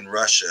 and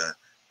Russia.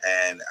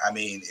 And I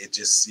mean, it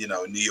just, you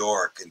know, New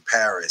York and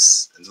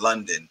Paris and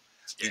London.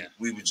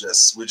 We're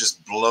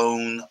just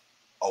blown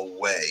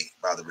away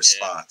by the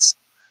response.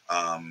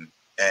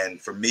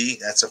 And for me,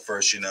 that's a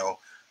first, you know.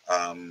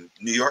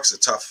 New York's a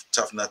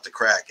tough nut to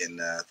crack, and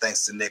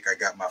thanks to Nick, I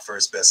got my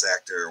first Best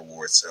Actor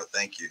award. So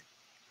thank you.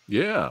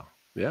 Yeah,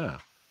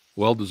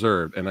 well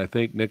deserved. And I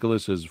think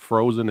Nicholas is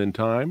frozen in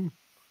time.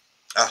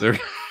 There.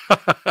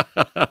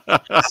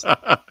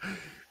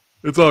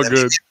 It's all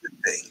good.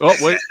 Oh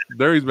wait,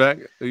 there he's back.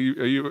 Are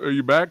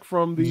you back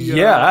from the?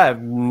 Yeah, I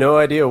have no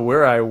idea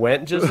where I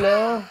went just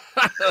now.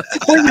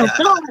 Where you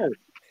go?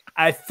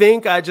 I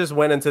think I just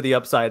went into the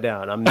Upside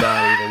Down. I'm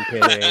not even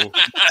kidding.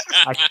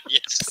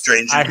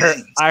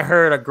 I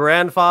heard a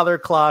grandfather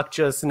clock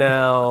just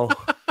now.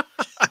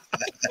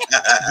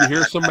 You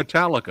hear some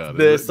Metallica.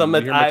 There's some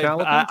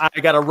Metallica?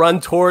 I got to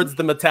run towards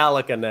the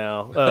Metallica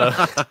now.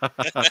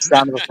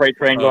 Sound of a freight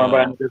train going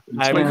by.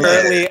 I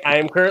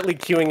am currently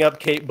queuing up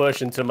Kate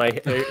Bush into my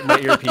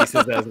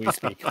earpieces as we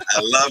speak.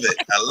 I love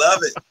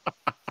it.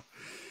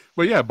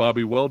 But yeah,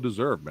 Bobby, well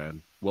deserved,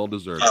 man. Well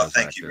deserved. Oh,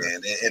 thank you,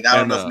 man. And I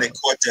don't know if Nick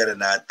caught that or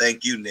not.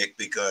 Thank you, Nick,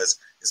 because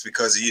it's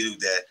because of you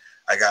that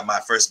I got my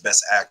first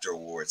Best Actor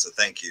award. So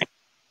thank you.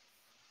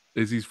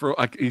 He's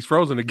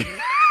frozen again?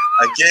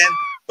 Again,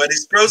 but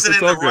he's frozen in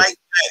the right way.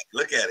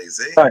 Look at it,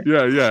 see?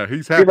 Yeah.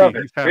 He's happy.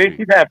 He's happy.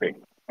 He's happy.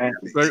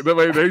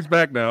 He's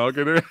back now.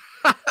 Okay.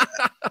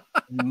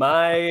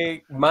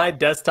 My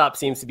desktop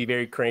seems to be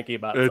very cranky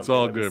about it. It's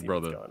all good,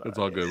 brother. It's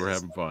all good. We're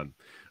having fun.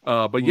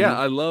 But yeah,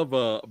 I love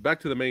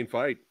back to the main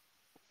fight,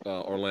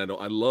 Orlando.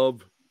 I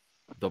love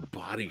the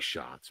body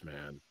shots,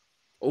 man.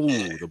 Oh,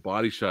 the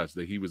body shots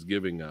that he was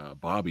giving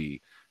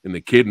Bobby in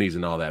the kidneys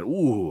and all that.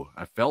 Ooh,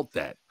 I felt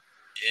that.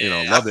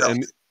 Yeah, love it.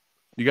 And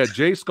you got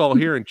J Skull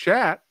here in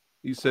chat.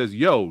 He says,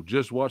 "Yo,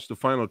 just watched the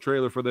final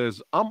trailer for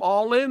this. I'm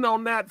all in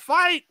on that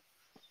fight.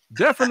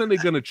 Definitely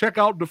going to check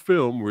out the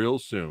film real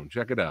soon.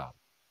 Check it out."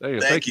 Hey,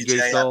 thank you, Jay.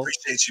 Skull. I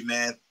appreciate you,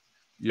 man.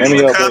 Leave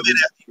a comment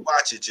after you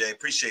watch it, Jay.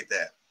 Appreciate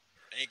that.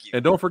 Thank you.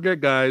 And don't forget,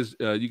 guys,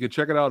 you can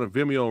check it out on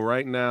Vimeo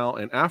right now.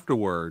 And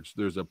afterwards,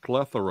 there's a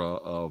plethora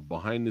of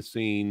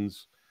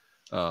behind-the-scenes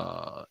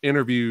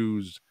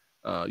interviews.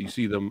 You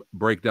see them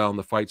break down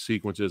the fight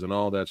sequences and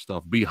all that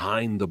stuff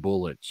behind the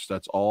bullets.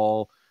 That's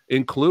all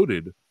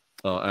included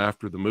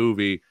after the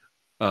movie.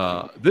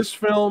 This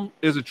film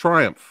is a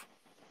triumph.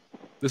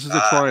 This is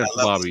a triumph,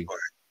 Bobby.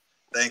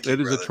 Thank you.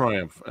 It is a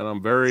triumph, and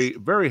I'm very,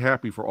 very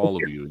happy for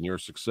all of you and your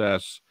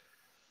success.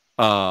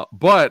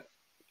 But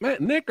man,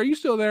 Nick, are you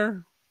still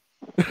there?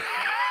 You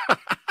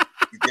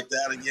get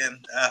that again?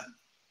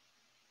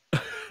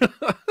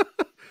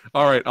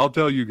 All right, I'll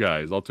tell you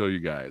guys.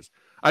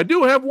 I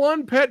do have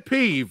one pet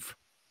peeve.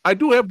 I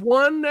do have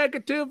one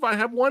negative. I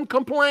have one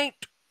complaint.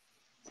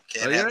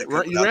 You ready?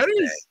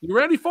 You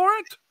ready for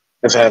it?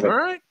 Let's have it. All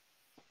right.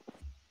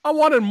 I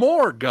wanted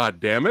more. God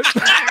damn it!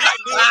 That's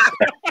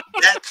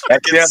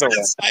the other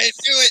one. I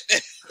do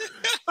it.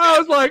 I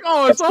was like,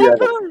 "Oh, it's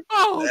over."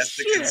 Oh, that's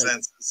shit. the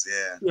consensus.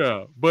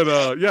 Yeah. But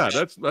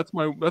that's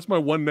my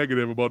one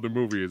negative about the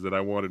movie is that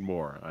I wanted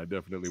more. I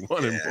definitely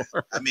wanted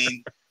more. I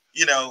mean,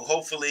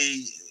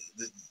 hopefully,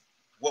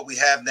 what we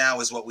have now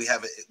is what we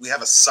have. We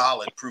have a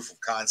solid proof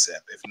of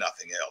concept, if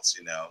nothing else.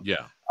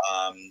 Yeah.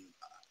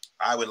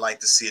 I would like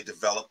to see it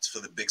developed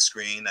for the big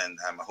screen, and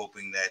I'm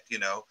hoping that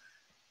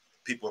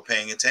people are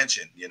paying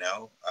attention.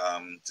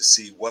 To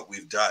see what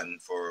we've done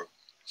for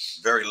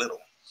very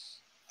little.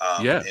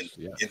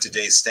 In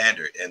today's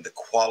standard and the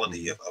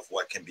quality of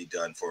what can be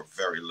done for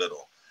very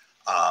little.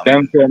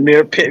 Down to a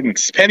mere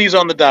pittance, pennies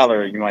on the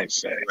dollar, you might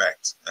say.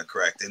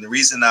 Correct. And the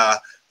reason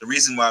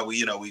why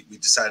we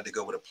decided to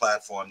go with a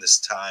platform this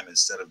time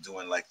instead of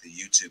doing like the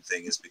YouTube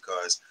thing is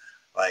because,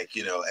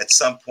 at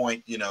some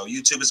point,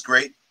 YouTube is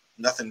great.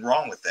 Nothing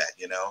wrong with that,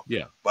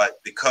 Yeah.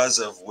 But because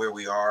of where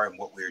we are and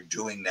what we're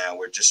doing now,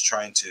 we're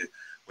trying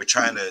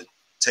to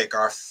take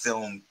our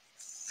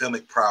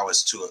filmic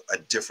prowess to a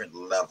different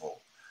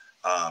level.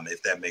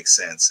 If that makes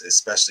sense,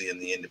 especially in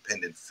the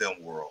independent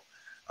film world.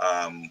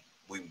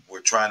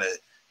 We're trying to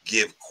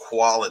give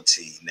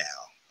quality now.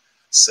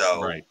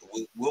 So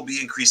we'll be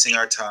increasing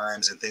our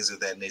times and things of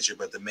that nature.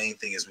 But the main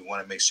thing is we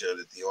want to make sure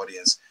that the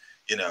audience,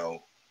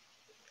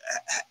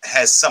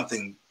 has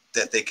something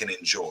that they can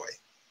enjoy.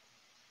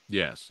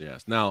 Yes.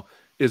 Now,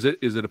 is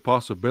it a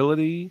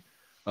possibility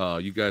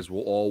you guys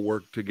will all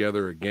work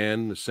together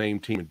again, the same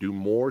team, and do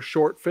more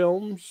short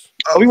films?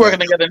 Oh, we're working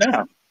together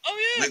now.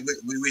 Oh yeah.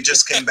 We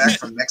just came back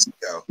from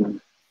Mexico. We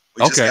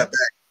just got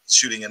back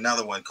shooting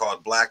another one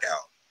called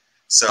Blackout.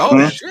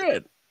 So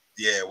shit.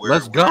 Yeah,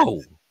 let's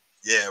go.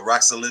 Yeah,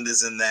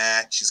 Roxalinda's in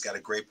that. She's got a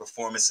great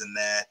performance in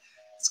that.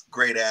 It's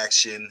great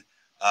action.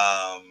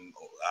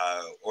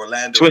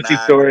 Orlando twisty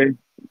story.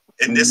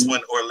 In this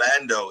one,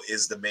 Orlando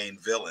is the main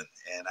villain,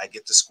 and I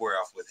get to square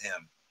off with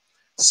him.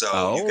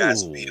 So you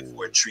guys will be in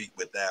for a treat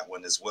with that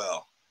one as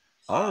well.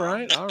 All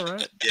right.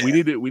 Yeah. We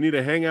need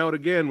to hang out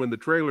again when the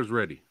trailer's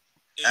ready.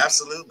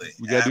 Absolutely.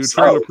 We got to do a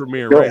trailer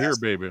premiere right here,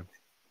 baby.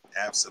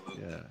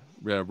 Absolutely.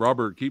 Yeah.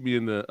 Robert, keep me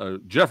in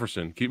the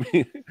Jefferson. Keep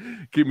me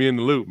in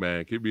the loop,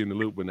 man. Keep me in the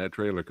loop when that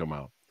trailer come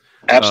out.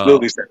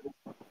 Absolutely, sir.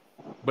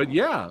 But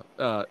yeah,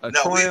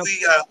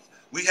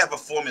 we have a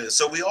formula.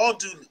 So we all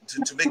do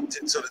to make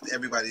so that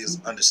everybody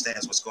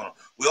understands what's going on.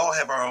 We all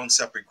have our own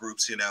separate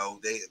groups.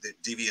 The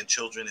Deviant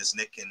Children is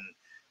Nick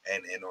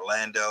and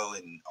Orlando,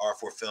 and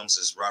R4 Films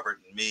is Robert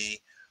and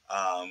me.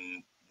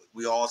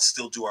 We all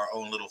still do our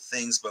own little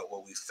things, but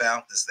what we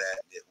found is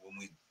that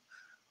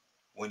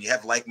when you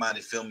have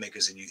like-minded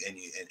filmmakers and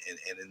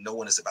no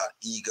one is about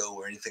ego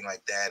or anything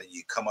like that, and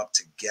you come up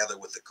together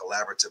with a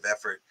collaborative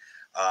effort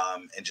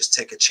and just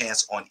take a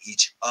chance on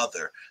each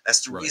other.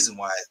 That's the reason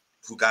why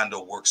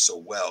Jugando works so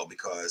well,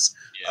 because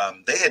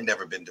they had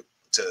never been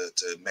to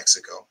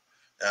Mexico.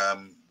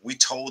 We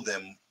told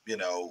them,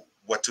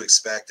 what to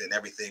expect and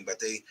everything,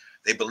 but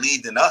they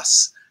believed in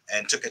us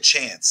and took a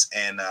chance,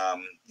 and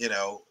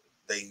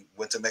they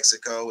went to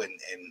Mexico, and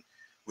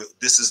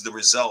this is the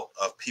result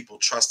of people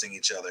trusting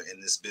each other in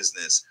this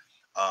business,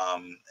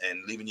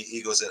 and leaving your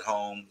egos at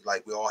home.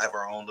 Like, we all have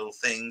our own little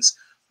things,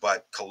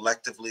 but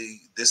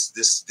collectively,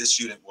 this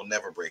unit will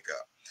never break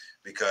up,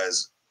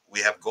 because we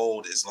have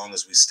gold as long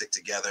as we stick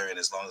together and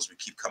as long as we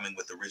keep coming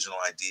with original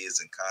ideas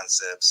and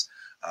concepts.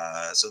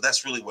 So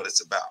that's really what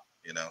it's about,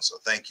 you know. So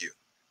thank you.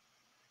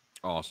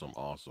 Awesome,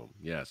 awesome.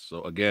 Yes.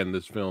 So again,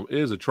 this film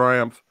is a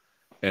triumph,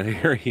 and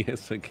here he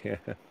is again.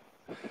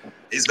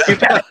 He's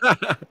back.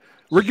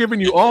 We're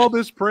giving you all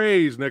this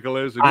praise,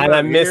 Nicholas. And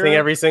I'm missing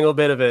every single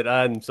bit of it.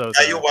 I'm so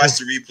sorry. You'll watch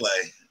the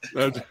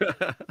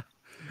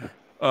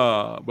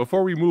replay.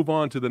 Before we move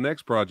on to the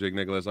next project,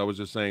 Nicholas, I was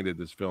just saying that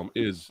this film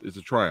is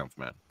a triumph,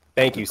 man.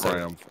 Thank you,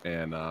 triumph,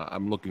 and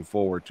I'm looking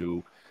forward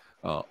to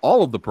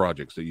all of the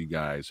projects that you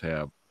guys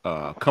have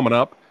coming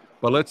up.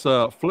 But let's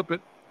flip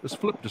it. Let's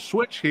flip the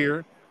switch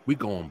here. We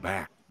going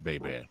back,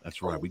 baby.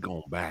 That's right. We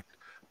going back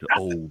to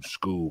old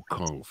school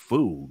kung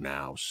fu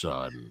now,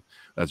 son.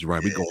 That's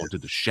right. We going to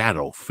the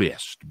shadow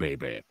fist,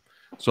 baby.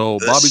 So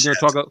Bobby's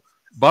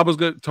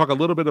gonna talk a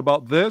little bit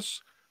about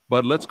this,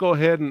 but let's go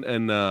ahead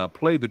and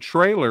play the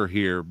trailer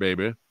here,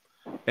 baby.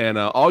 And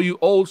all you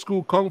old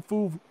school kung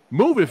fu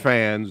movie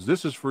fans,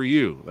 this is for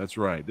you. That's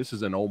right. This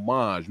is an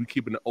homage. We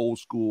keeping the old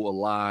school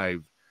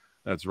alive.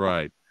 That's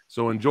right.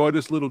 So enjoy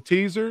this little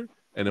teaser,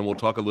 and then we'll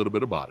talk a little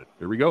bit about it.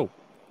 Here we go.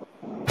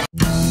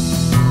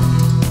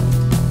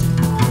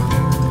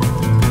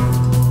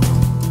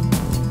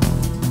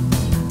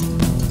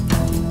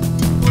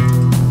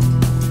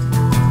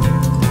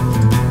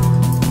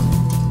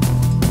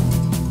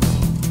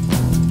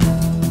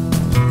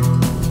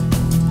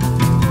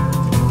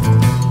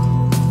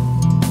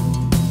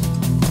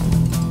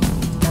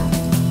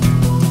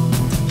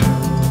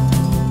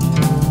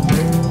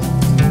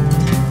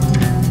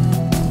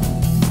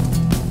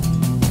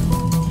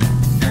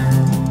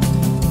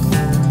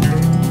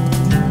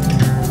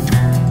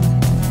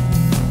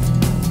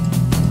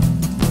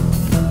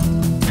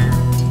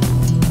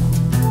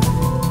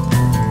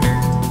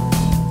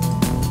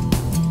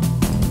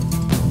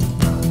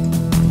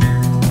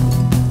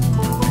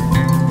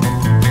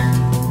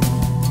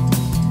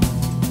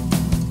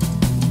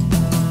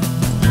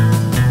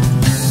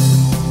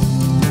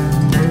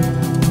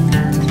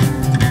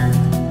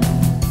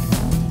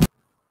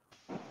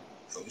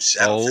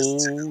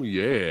 Oh,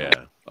 yeah.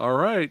 All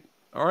right,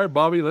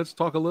 Bobby, let's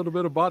talk a little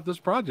bit about this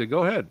project.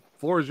 Go ahead.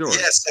 Floor is yours.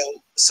 Yeah,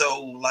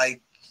 so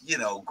like, you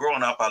know,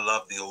 growing up, I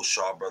love the old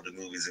Shaw Brother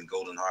movies and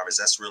Golden Harvest.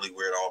 That's really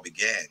where it all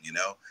began, you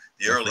know,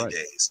 the early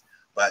days.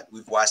 But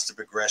we've watched the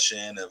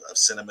progression of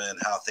cinema and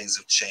how things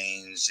have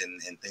changed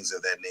and things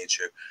of that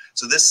nature.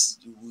 So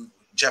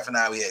Jeff and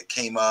I, we had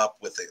came up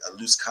with a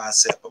loose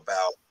concept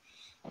about,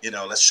 you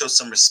know, let's show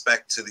some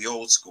respect to the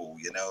old school.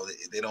 You know,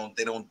 they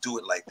don't do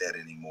it like that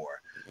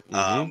anymore.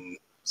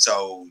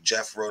 So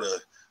Jeff wrote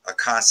a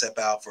concept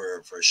out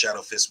for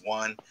Shadow Fist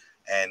 1,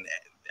 and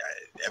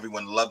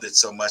everyone loved it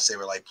so much they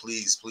were like,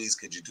 please,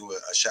 could you do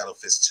a Shadow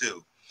Fist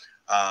 2?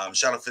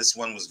 Shadow Fist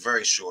 1 was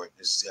very short.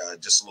 It's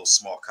just a little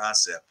small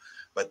concept.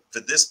 But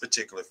for this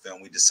particular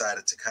film, we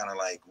decided to kind of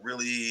like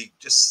really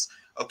just,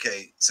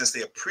 okay, since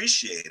they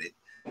appreciate it,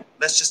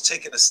 let's just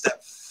take it a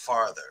step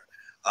farther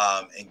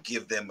and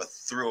give them a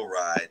thrill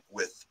ride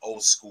with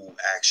old school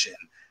action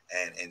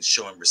and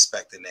showing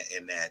respect in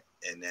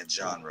that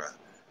genre.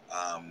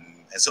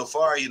 And so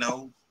far, you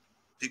know,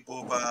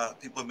 people have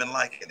been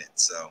liking it.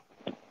 So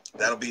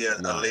that'll be a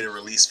later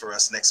release for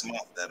us next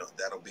month.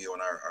 That'll be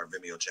on our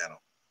Vimeo channel.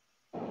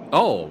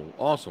 Oh,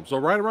 awesome! So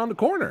right around the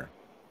corner.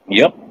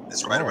 Yep,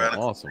 it's right around the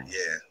corner. Awesome.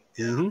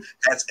 Yeah.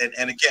 That's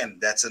and again,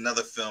 that's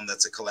another film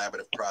that's a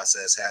collaborative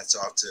process. Hats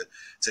off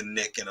to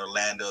Nick and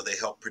Orlando. They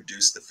helped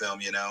produce the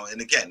film, you know.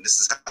 And again, this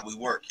is how we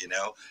work, you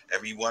know.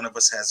 Every one of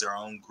us has their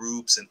own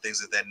groups and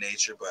things of that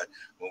nature. But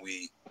when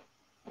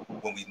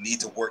we need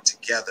to work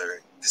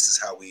together, this is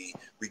how we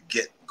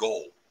get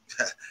gold,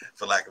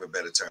 for lack of a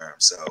better term.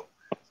 So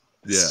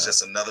this is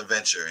just another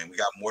venture, and we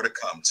got more to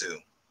come too.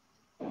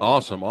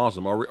 Awesome.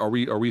 Are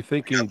we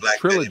thinking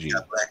trilogy?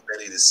 Betty, Black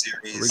Betty, the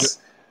series.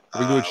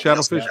 Are we doing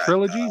Shadowfish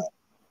trilogy?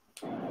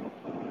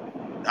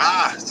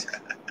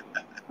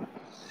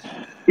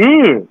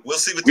 We'll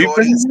see what the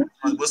audience.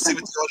 We'll see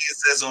what the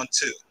audience says on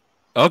 2.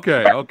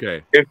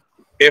 Okay.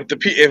 If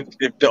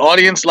the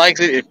audience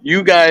likes it, if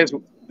you guys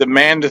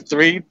demand a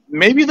 3,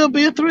 maybe there'll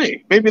be a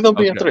 3. Maybe there'll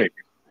be a 3.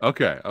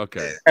 Okay.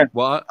 Yeah.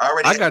 Well,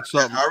 I got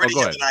something. I already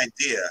have an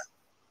idea.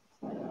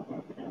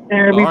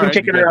 Yeah, we've been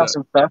kicking around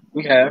some stuff.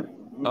 We have.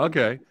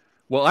 Okay.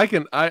 Well, I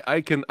can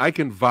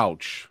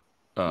vouch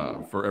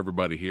for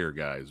everybody here,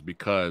 guys,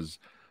 because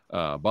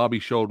Bobby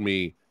showed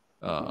me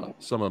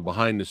some of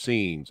behind the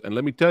scenes, and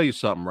let me tell you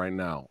something right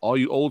now, all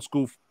you old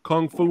school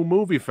kung fu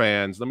movie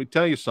fans. Let me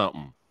tell you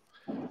something.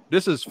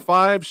 This is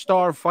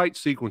 5-star fight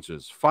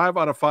sequences, 5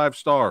 out of 5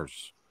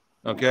 stars.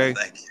 Okay,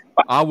 thank you.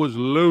 I was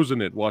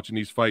losing it watching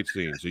these fight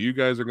scenes, so you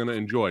guys are gonna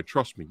enjoy.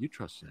 Trust me, you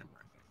trust Samurai.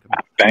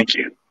 Thank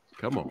you.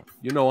 Come on,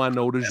 you know I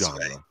know the genre.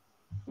 Right.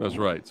 That's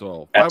right.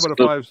 So 5 out of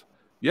 5.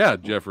 Yeah,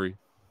 Jefferson.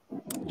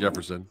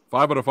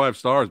 5 out of 5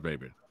 stars,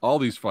 baby. All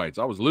these fights,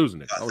 I was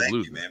losing it. I was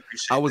losing it.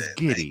 I was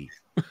giddy.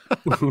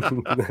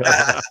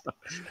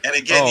 And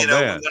again, you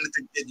know,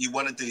 you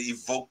wanted to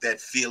evoke that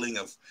feeling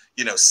of,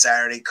 you know,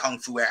 Saturday Kung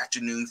Fu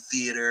afternoon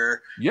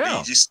theater. Yeah.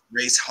 You just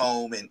race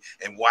home and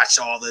watch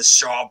all the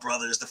Shaw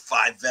Brothers, the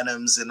Five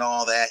Venoms and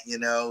all that, you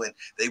know, and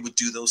they would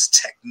do those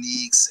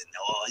techniques and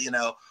all, you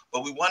know,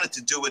 but we wanted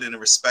to do it in a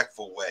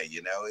respectful way,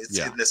 you know.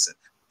 Listen,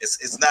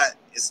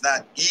 it's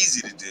not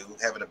easy to do,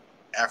 having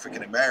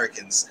African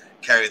Americans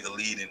carry the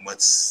lead in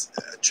what's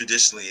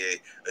traditionally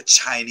a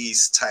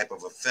Chinese type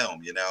of a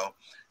film, you know.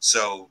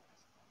 So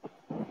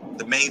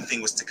the main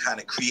thing was to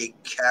kind of create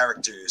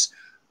characters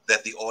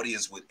that the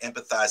audience would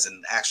empathize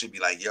and actually be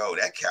like, yo,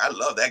 I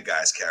love that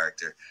guy's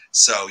character.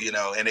 So, you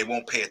know, and they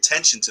won't pay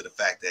attention to the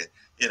fact that,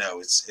 you know,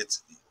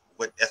 it's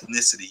what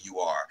ethnicity you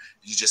are.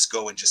 You just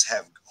go and just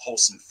have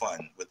wholesome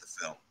fun with the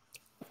film.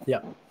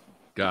 Yeah.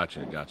 Gotcha.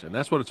 And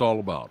that's what it's all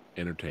about,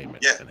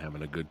 entertainment and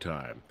having a good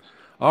time.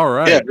 All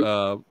right.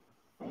 Yeah.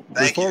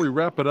 Before we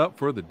wrap it up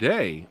for the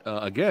day,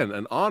 again,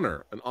 an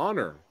honor.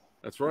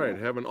 That's right,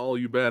 having all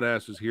you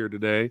badasses here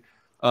today.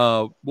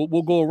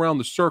 We'll go around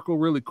the circle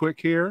really quick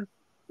here.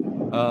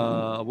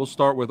 We'll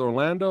start with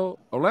Orlando.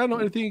 Orlando,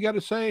 anything you got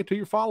to say to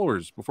your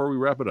followers before we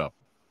wrap it up?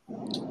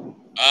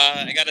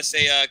 I got to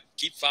say,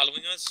 keep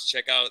following us.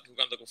 Check out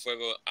Jugando con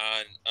Fuego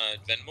on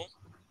Venmo.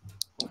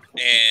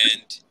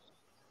 And,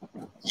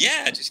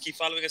 yeah, just keep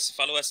following us.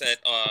 Follow us at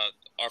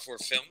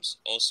R4 Films,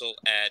 also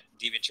at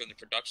Deviant Children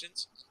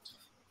Productions.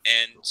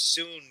 And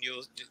soon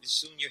you'll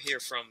hear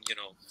from, you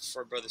know,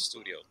 Four Brothers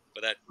Studio,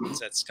 but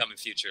that's coming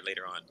future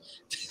later on.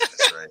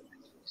 That's right.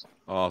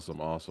 Awesome.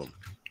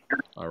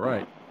 All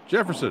right,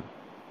 Jefferson.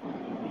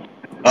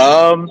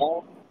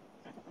 What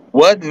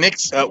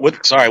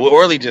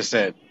Orly just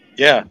said.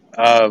 Yeah,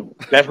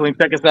 definitely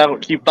check us out.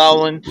 Keep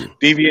following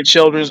Deviant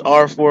Children's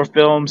R4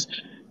 Films.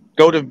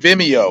 Go to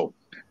Vimeo,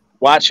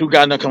 watch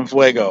Jugando con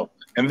Fuego,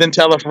 and then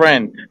tell a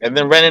friend, and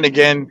then rent it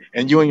again,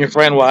 and you and your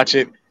friend watch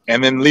it.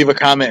 And then leave a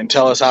comment and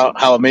tell us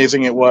how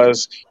amazing it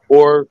was,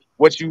 or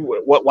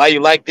why you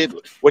liked it,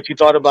 what you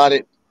thought about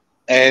it,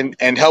 and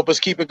help us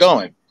keep it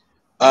going.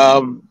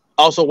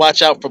 Also,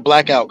 watch out for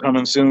Blackout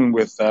coming soon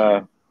with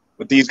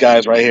these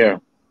guys right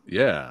here.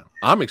 Yeah,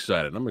 I'm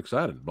excited.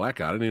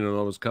 Blackout, I didn't even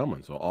know it was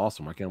coming. So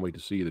awesome! I can't wait to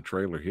see the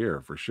trailer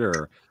here for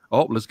sure.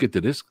 Oh, let's get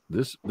to this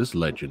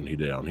legend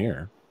down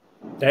here.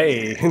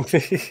 Hey,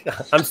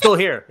 I'm still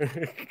here.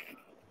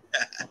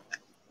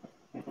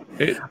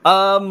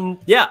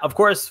 Yeah, of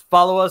course,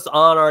 follow us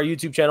on our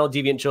YouTube channel,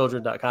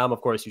 deviantchildren.com. Of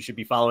course, you should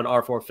be following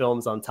R4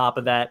 Films on top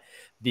of that.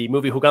 The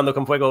movie Jugando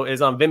con Fuego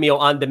is on Vimeo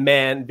on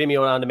demand,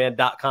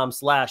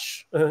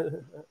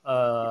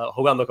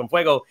 vimeoondemand.com/Jugando con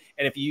Fuego.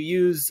 And if you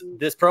use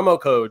this promo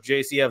code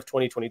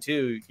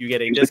JCF2022, you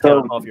get a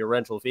discount off your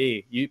rental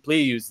fee. You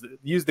please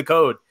use the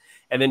code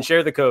and then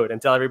share the code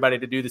and tell everybody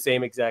to do the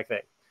same exact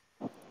thing.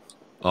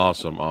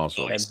 Awesome.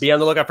 And be on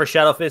the lookout for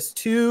Shadow Fist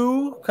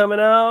 2 coming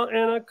out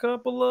in a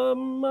couple of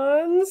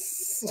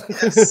months.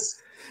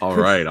 Yes. All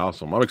right,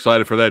 awesome. I'm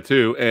excited for that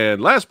too.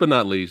 And last but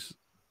not least,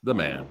 the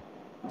man.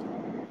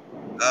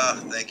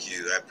 Thank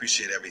you. I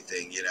appreciate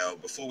everything. You know,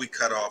 before we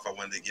cut off, I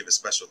wanted to give a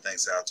special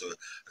thanks out to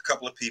a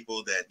couple of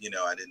people that, you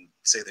know, I didn't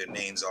say their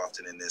names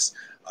often in this.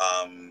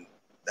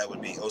 That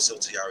would be Oso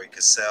Tiari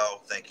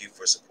Cassell. Thank you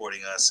for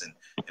supporting us and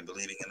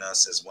believing in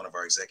us as one of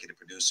our executive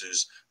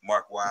producers.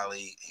 Mark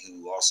Wiley,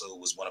 who also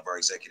was one of our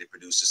executive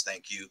producers.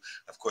 Thank you.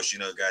 Of course, you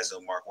guys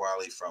know Mark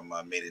Wiley from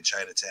Made in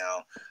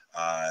Chinatown.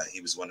 He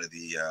was one of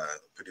the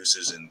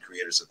producers and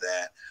creators of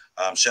that.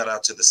 Shout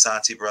out to the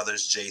Santi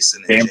brothers,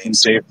 Jason and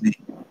James.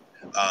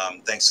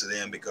 Thanks to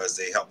them because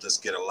they helped us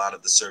get a lot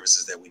of the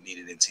services that we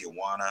needed in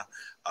Tijuana.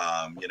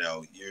 You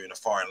know, you're in a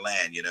foreign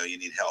land, you know, you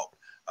need help.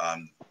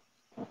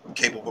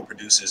 Capable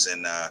producers,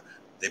 and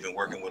they've been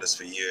working with us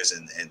for years,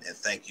 and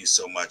thank you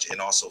so much. And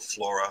also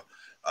Flora,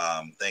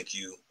 thank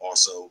you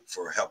also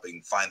for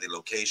helping find the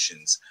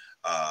locations,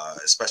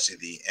 especially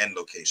the end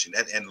location.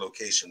 That end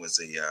location was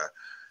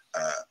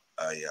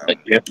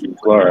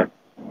Flora.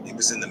 It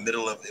was in the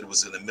middle of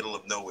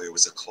nowhere. It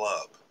was a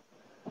club.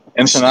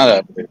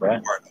 Ensenada,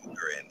 right?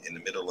 In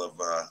the middle of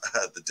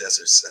the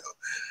desert. So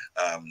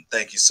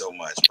thank you so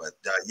much. But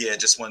yeah,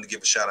 just wanted to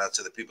give a shout out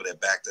to the people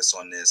that backed us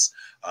on this.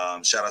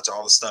 Shout out to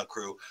all the stunt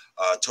crew.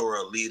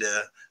 Tora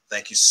Alita,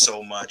 thank you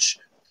so much.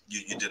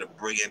 You did a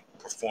brilliant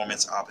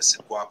performance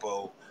opposite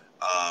Guapo.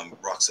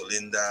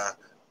 Roxalinda,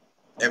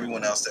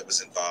 everyone else that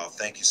was involved,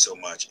 thank you so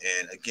much.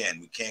 And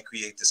again, we can't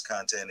create this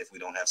content if we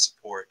don't have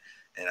support.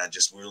 And I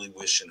just really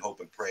wish and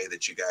hope and pray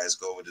that you guys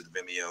go over to the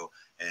Vimeo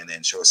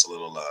and show us a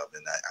little love.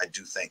 And I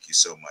do thank you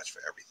so much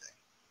for everything.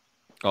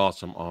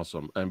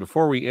 Awesome. And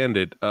before we end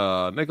it,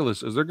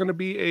 Nicholas, is there going to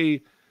be a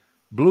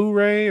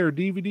Blu-ray or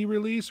DVD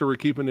release, or we're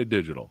keeping it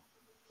digital?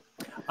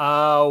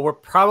 We're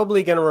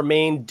probably going to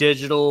remain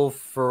digital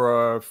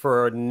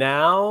for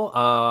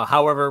now.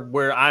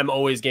 However, I'm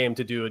always game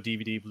to do a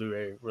DVD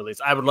Blu-ray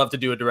release. I would love to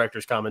do a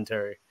director's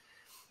commentary.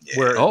 Yeah.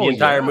 Where the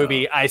entire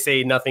movie, I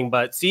say nothing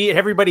but, see,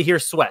 everybody here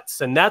sweats,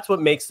 and that's what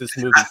makes this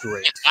movie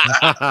great.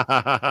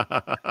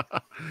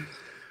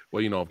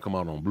 Well, you know, if come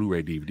out on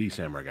Blu-ray DVD,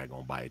 Samurai Guy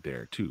gonna buy it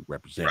there too.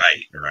 Represent. Right,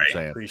 you know what I'm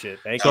saying? Appreciate it.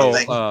 Thank So,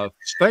 you.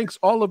 thanks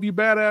all of you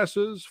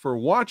badasses for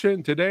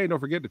watching today. Don't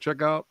forget to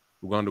check out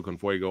Jugando con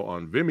Fuego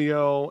on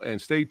Vimeo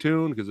and stay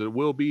tuned because it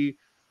will be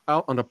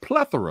out on a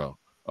plethora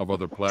of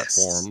other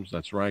platforms. Yes.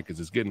 That's right, because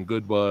it's getting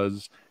good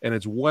buzz and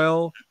it's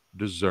well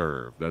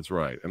deserved. That's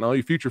right. And all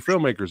you future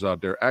filmmakers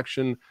out there,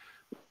 action,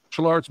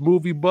 martial arts,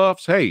 movie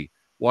buffs, hey,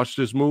 watch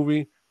this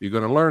movie. You're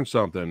going to learn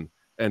something.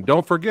 And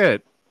don't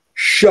forget,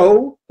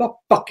 show the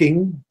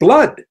fucking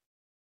blood.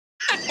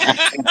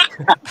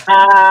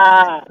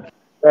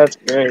 That's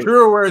great.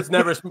 Truer words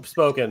never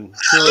spoken.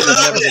 Truer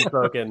words never been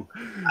spoken.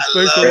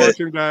 Thanks for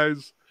watching,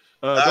 guys.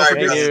 Don't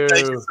forget.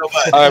 Thank you so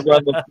much. All right,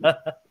 brother.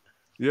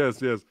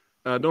 Yes.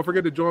 Don't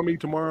forget to join me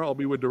tomorrow. I'll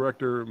be with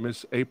director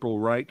Miss April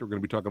Wright. We're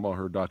going to be talking about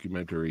her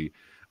documentary,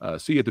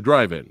 See You at the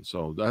Drive-In.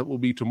 So that will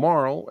be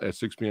tomorrow at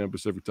 6 p.m.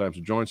 Pacific time.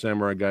 So join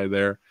Samurai Guy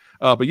there.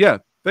 But yeah,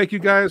 thank you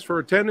guys for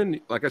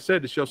attending. Like I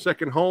said, it's your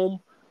second home.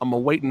 I'm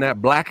awaiting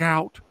that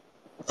blackout.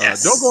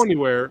 Yes. Don't go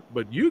anywhere,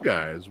 but you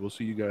guys, we'll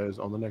see you guys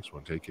on the next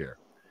one. Take care.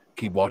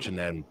 Keep watching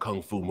them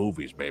Kung Fu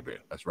movies, baby.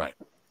 That's right.